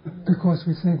 Because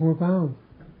we think we're bound.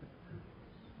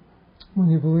 When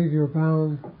you believe you're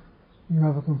bound, you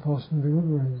have a compulsion to be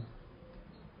liberated.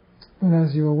 But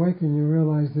as you awaken, you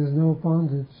realize there's no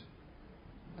bondage,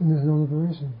 and there's no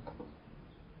liberation.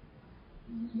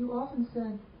 You often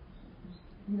said,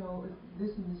 you know,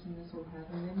 this and this and this will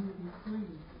happen, then you'll be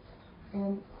free.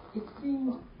 And it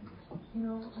seemed, you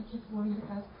know, I kept wanting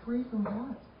to ask, free from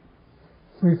what?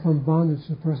 Free from bondage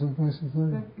to person, place, and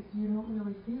thing. But if you don't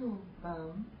really feel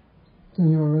bound, then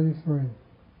you're already free.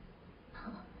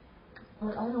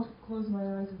 But I don't close my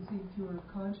eyes and see pure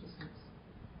consciousness.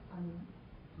 I mean,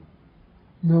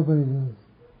 nobody does.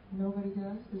 Nobody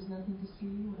does? There's nothing to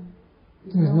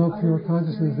see? There's no pure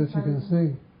consciousness that you can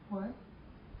see. What?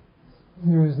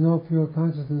 There is no pure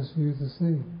consciousness for you to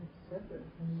see.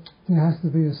 There has to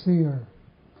be a seer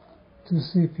to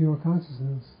see pure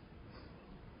consciousness.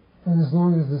 And as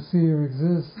long as the seer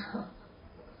exists,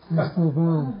 you're still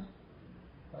bound.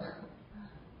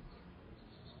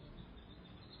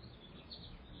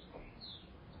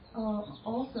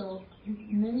 Also,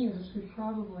 many of us could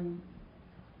probably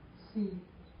see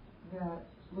that,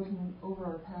 looking over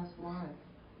our past life,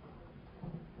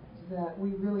 that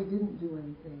we really didn't do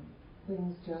anything.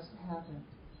 Things just happened.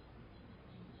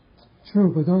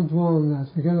 True, but don't dwell on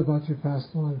that. Forget about your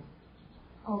past life.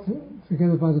 Okay. Forget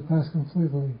about the past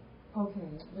completely. Okay.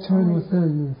 Turn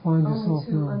within and find yourself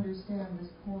to now. understand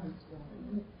this point,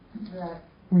 that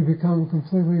We become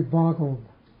completely boggled.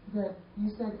 That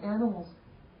you said animals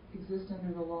exist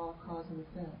under the law of cause and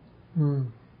effect.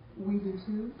 We do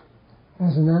too?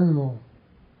 As an animal.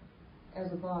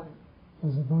 As a body.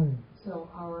 As a body. So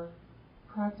our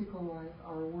practical life,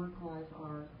 our work life,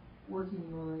 our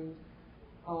working mind,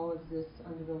 all exists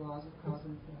under the laws of cause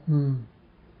and effect.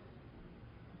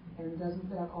 And doesn't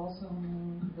that also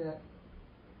mean that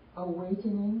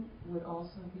awakening would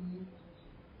also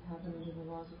happen under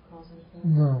the laws of cause and effect?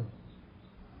 No.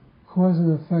 Cause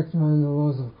and effect are under the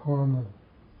laws of karma.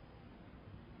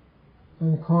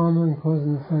 And karma and cause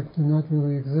and effect do not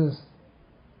really exist.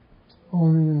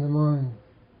 Only in the mind.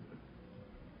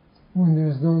 When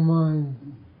there's no mind,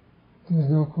 there's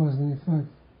no cause and effect.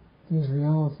 There's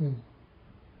reality.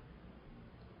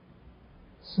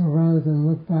 So rather than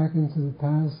look back into the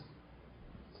past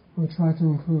or try to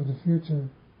improve the future,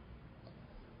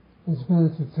 it's better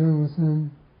to turn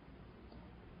within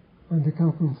and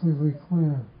become completely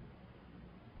clear.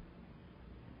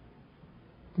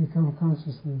 Become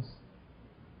consciousness.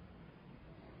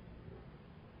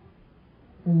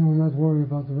 And you will not worry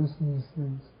about the rest of these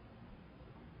things.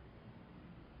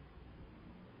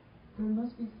 There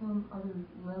must be some other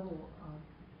level of,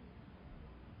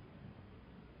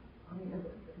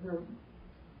 there are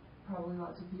probably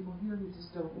lots of people here who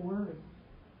just don't worry.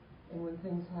 And when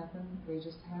things happen, they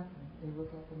just happen. They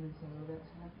look at them and say, oh, that's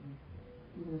happening.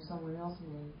 Even if someone else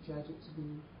may judge it to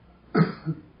be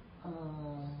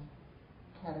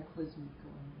cataclysmic.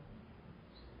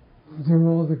 There are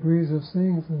all degrees of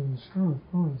seeing things, sure,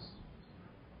 of course.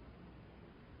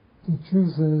 The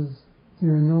truth is,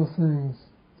 there are no things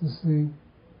to see.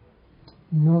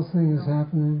 No thing is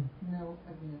happening. No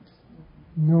events.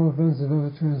 No events have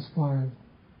ever transpired.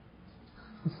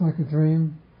 It's like a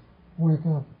dream. Wake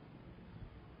up.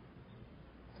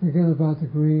 Forget about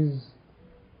degrees,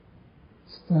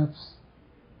 steps.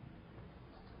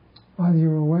 Either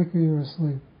you're awake or you're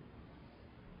asleep.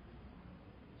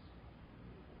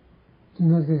 Do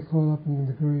not get caught up in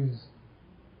the degrees.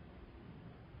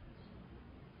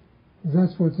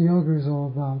 That's what yoga is all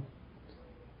about.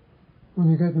 When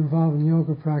you get involved in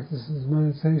yoga practices,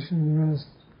 meditation and rest,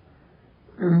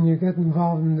 you get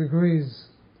involved in degrees.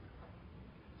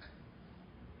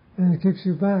 And it keeps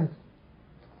you back.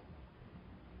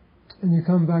 And you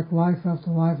come back life after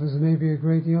life as maybe a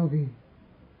great yogi.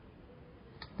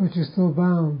 But you're still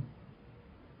bound.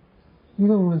 You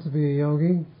don't want to be a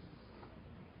yogi.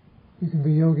 You can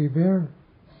be Yogi Bear.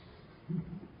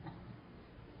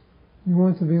 You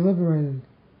want to be liberated.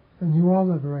 And you are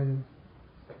liberated.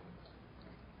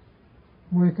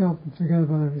 Wake up and forget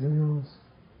about everything else.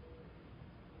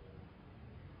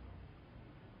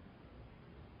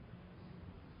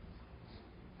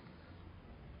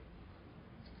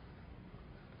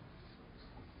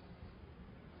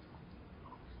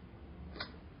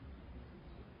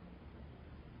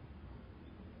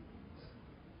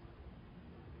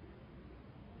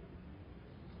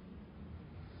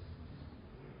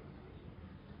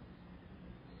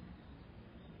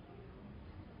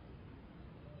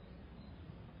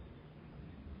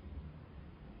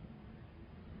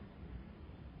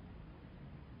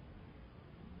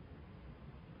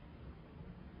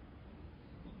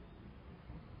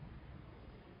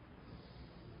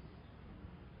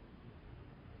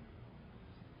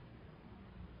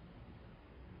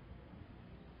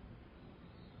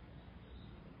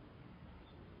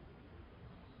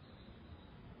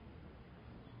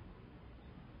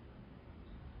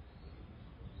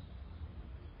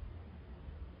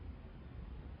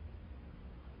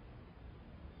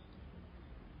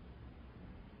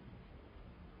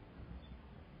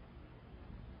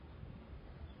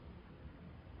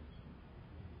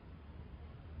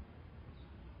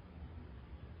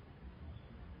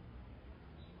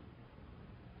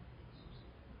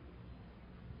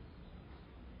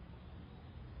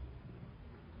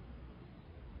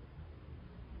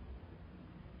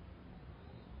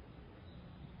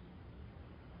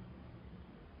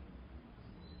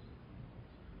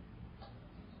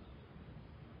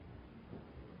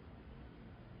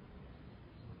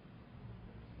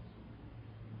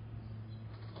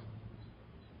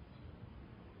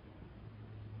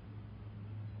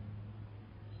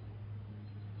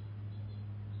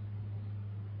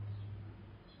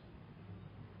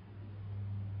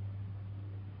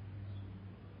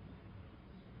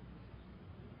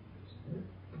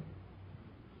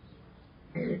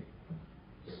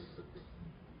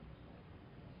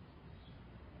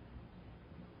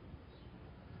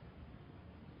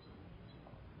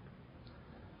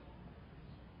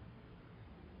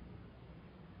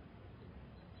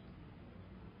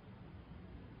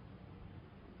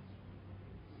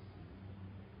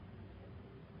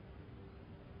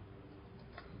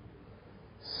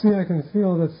 See, I can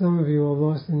feel that some of you are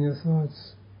lost in your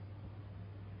thoughts.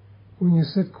 When you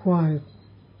sit quiet,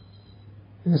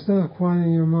 instead of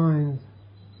quieting your mind,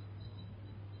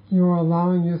 you are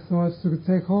allowing your thoughts to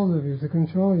take hold of you, to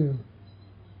control you.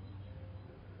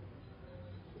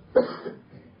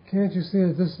 Can't you see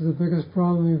that this is the biggest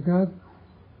problem you've got?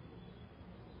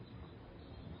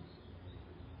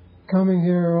 Coming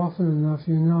here often enough,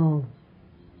 you know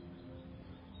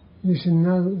you should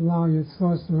not allow your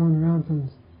thoughts to run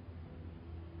rampant.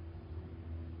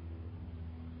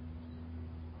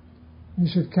 You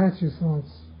should catch your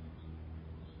thoughts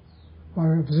by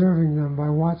observing them, by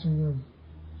watching them,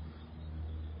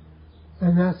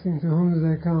 and asking to whom do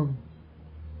they come,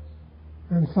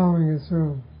 and following it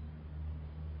through.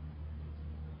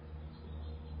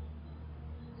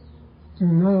 Do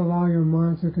not allow your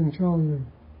mind to control you.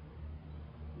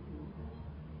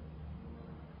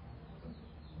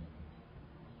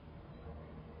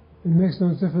 It makes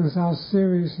no difference how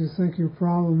serious you think your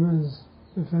problem is,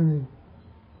 if any.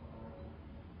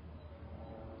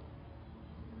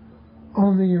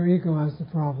 Only your ego has the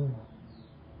problem.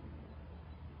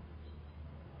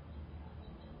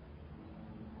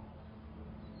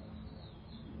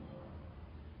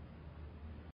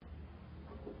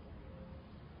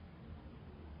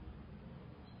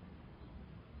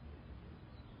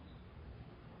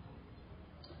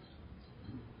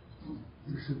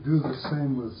 You should do the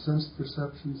same with sense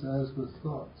perceptions as with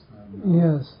thoughts.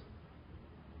 Yes.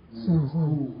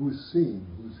 Who's seeing?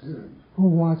 Who's hearing? Who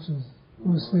watches?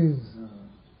 Who sees?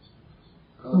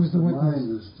 Who's the witness?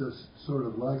 Mind is just sort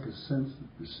of like a sense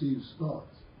that perceives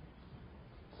thoughts.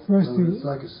 First, it's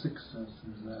like a sixth sense.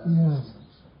 Yes.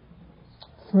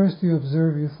 First you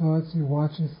observe your thoughts, you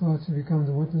watch your thoughts, you become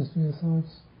the witness to your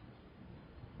thoughts.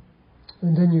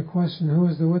 And then you question, who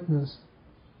is the witness?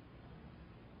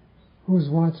 Who's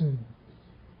watching?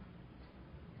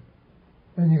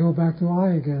 And you go back to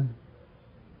I again.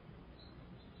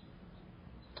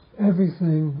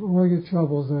 Everything, all your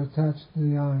troubles are attached to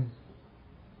the I.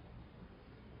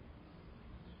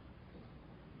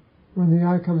 When the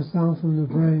I comes down from the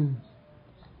brain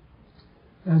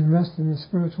and rests in the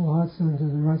spiritual heart center, the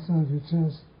right side of your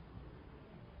chest,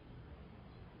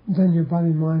 then your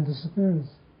body-mind disappears.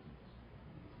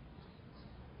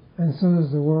 And so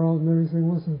does the world and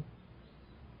everything with it.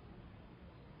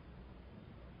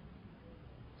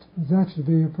 That should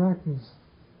be your practice.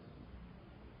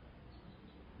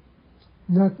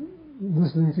 Not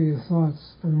listening to your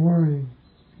thoughts and worrying.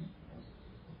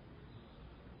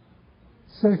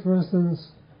 Say, for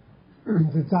instance,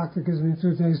 the doctor gives me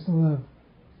 2 days to live.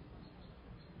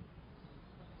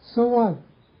 So what?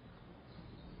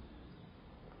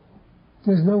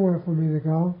 There's nowhere for me to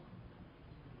go.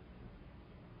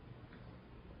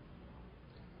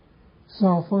 So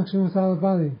I'll function without a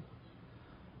body.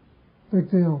 Big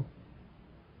deal.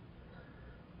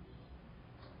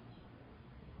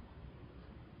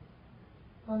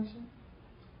 Function?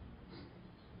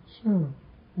 Sure.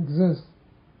 Exist.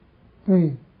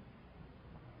 Be.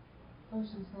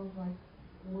 Function sounds like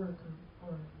work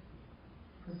or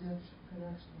production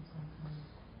of some kind.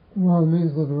 Well, it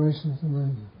means liberation to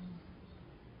me.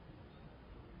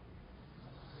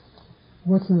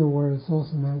 What's in the word? It's all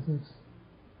semantics.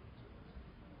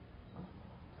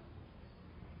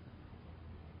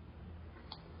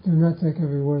 Do not take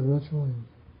every word literally.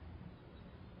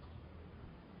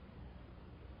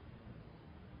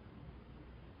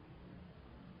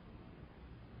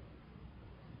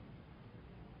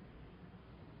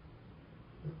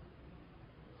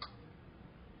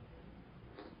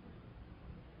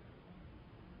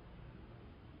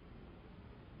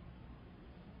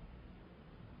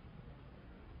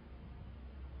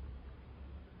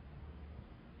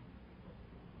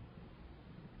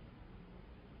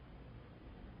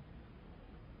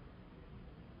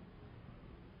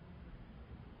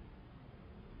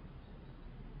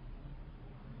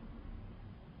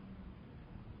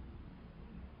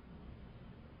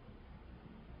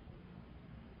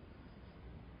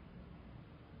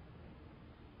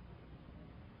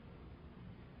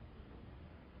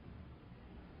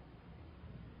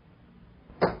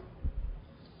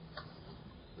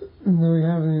 And do we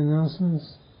have any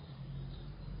announcements?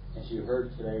 As you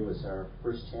heard, today was our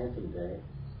first chanting day.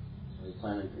 We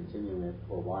plan on continuing it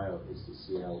for a while, just to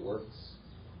see how it works.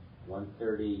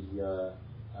 1:30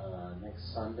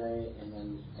 next Sunday, and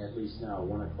then at least now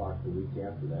 1 o'clock the week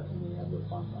after that when we have the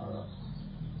Bandhara.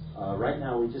 Right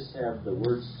now we just have the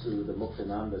words to the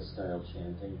Muktananda style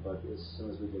chanting, but as soon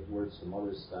as we get words from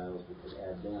other styles, we can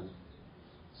add them.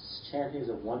 Chanting is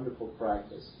a wonderful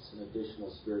practice. It's an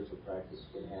additional spiritual practice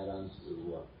you can add on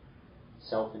to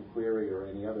self-enquiry or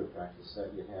any other practice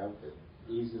that you have that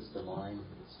eases the mind.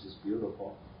 It's just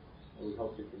beautiful. And we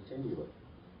hope to continue it.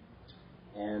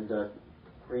 And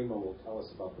Prima will tell us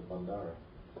about the Bandhara.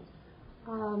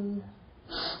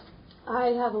 I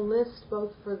have a list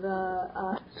both for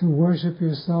the... to worship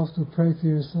yourself, to pray to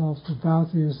yourself, to bow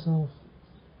to yourself.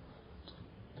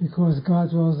 Because God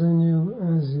dwells in you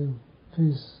as you.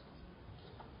 Peace.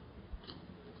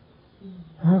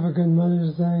 Have a good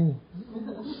Mother's Day.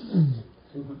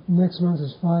 Next month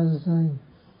is Father's Day.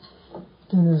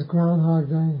 Then there's Groundhog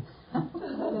Day.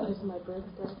 That is my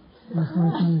birthday. Your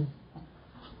birthday.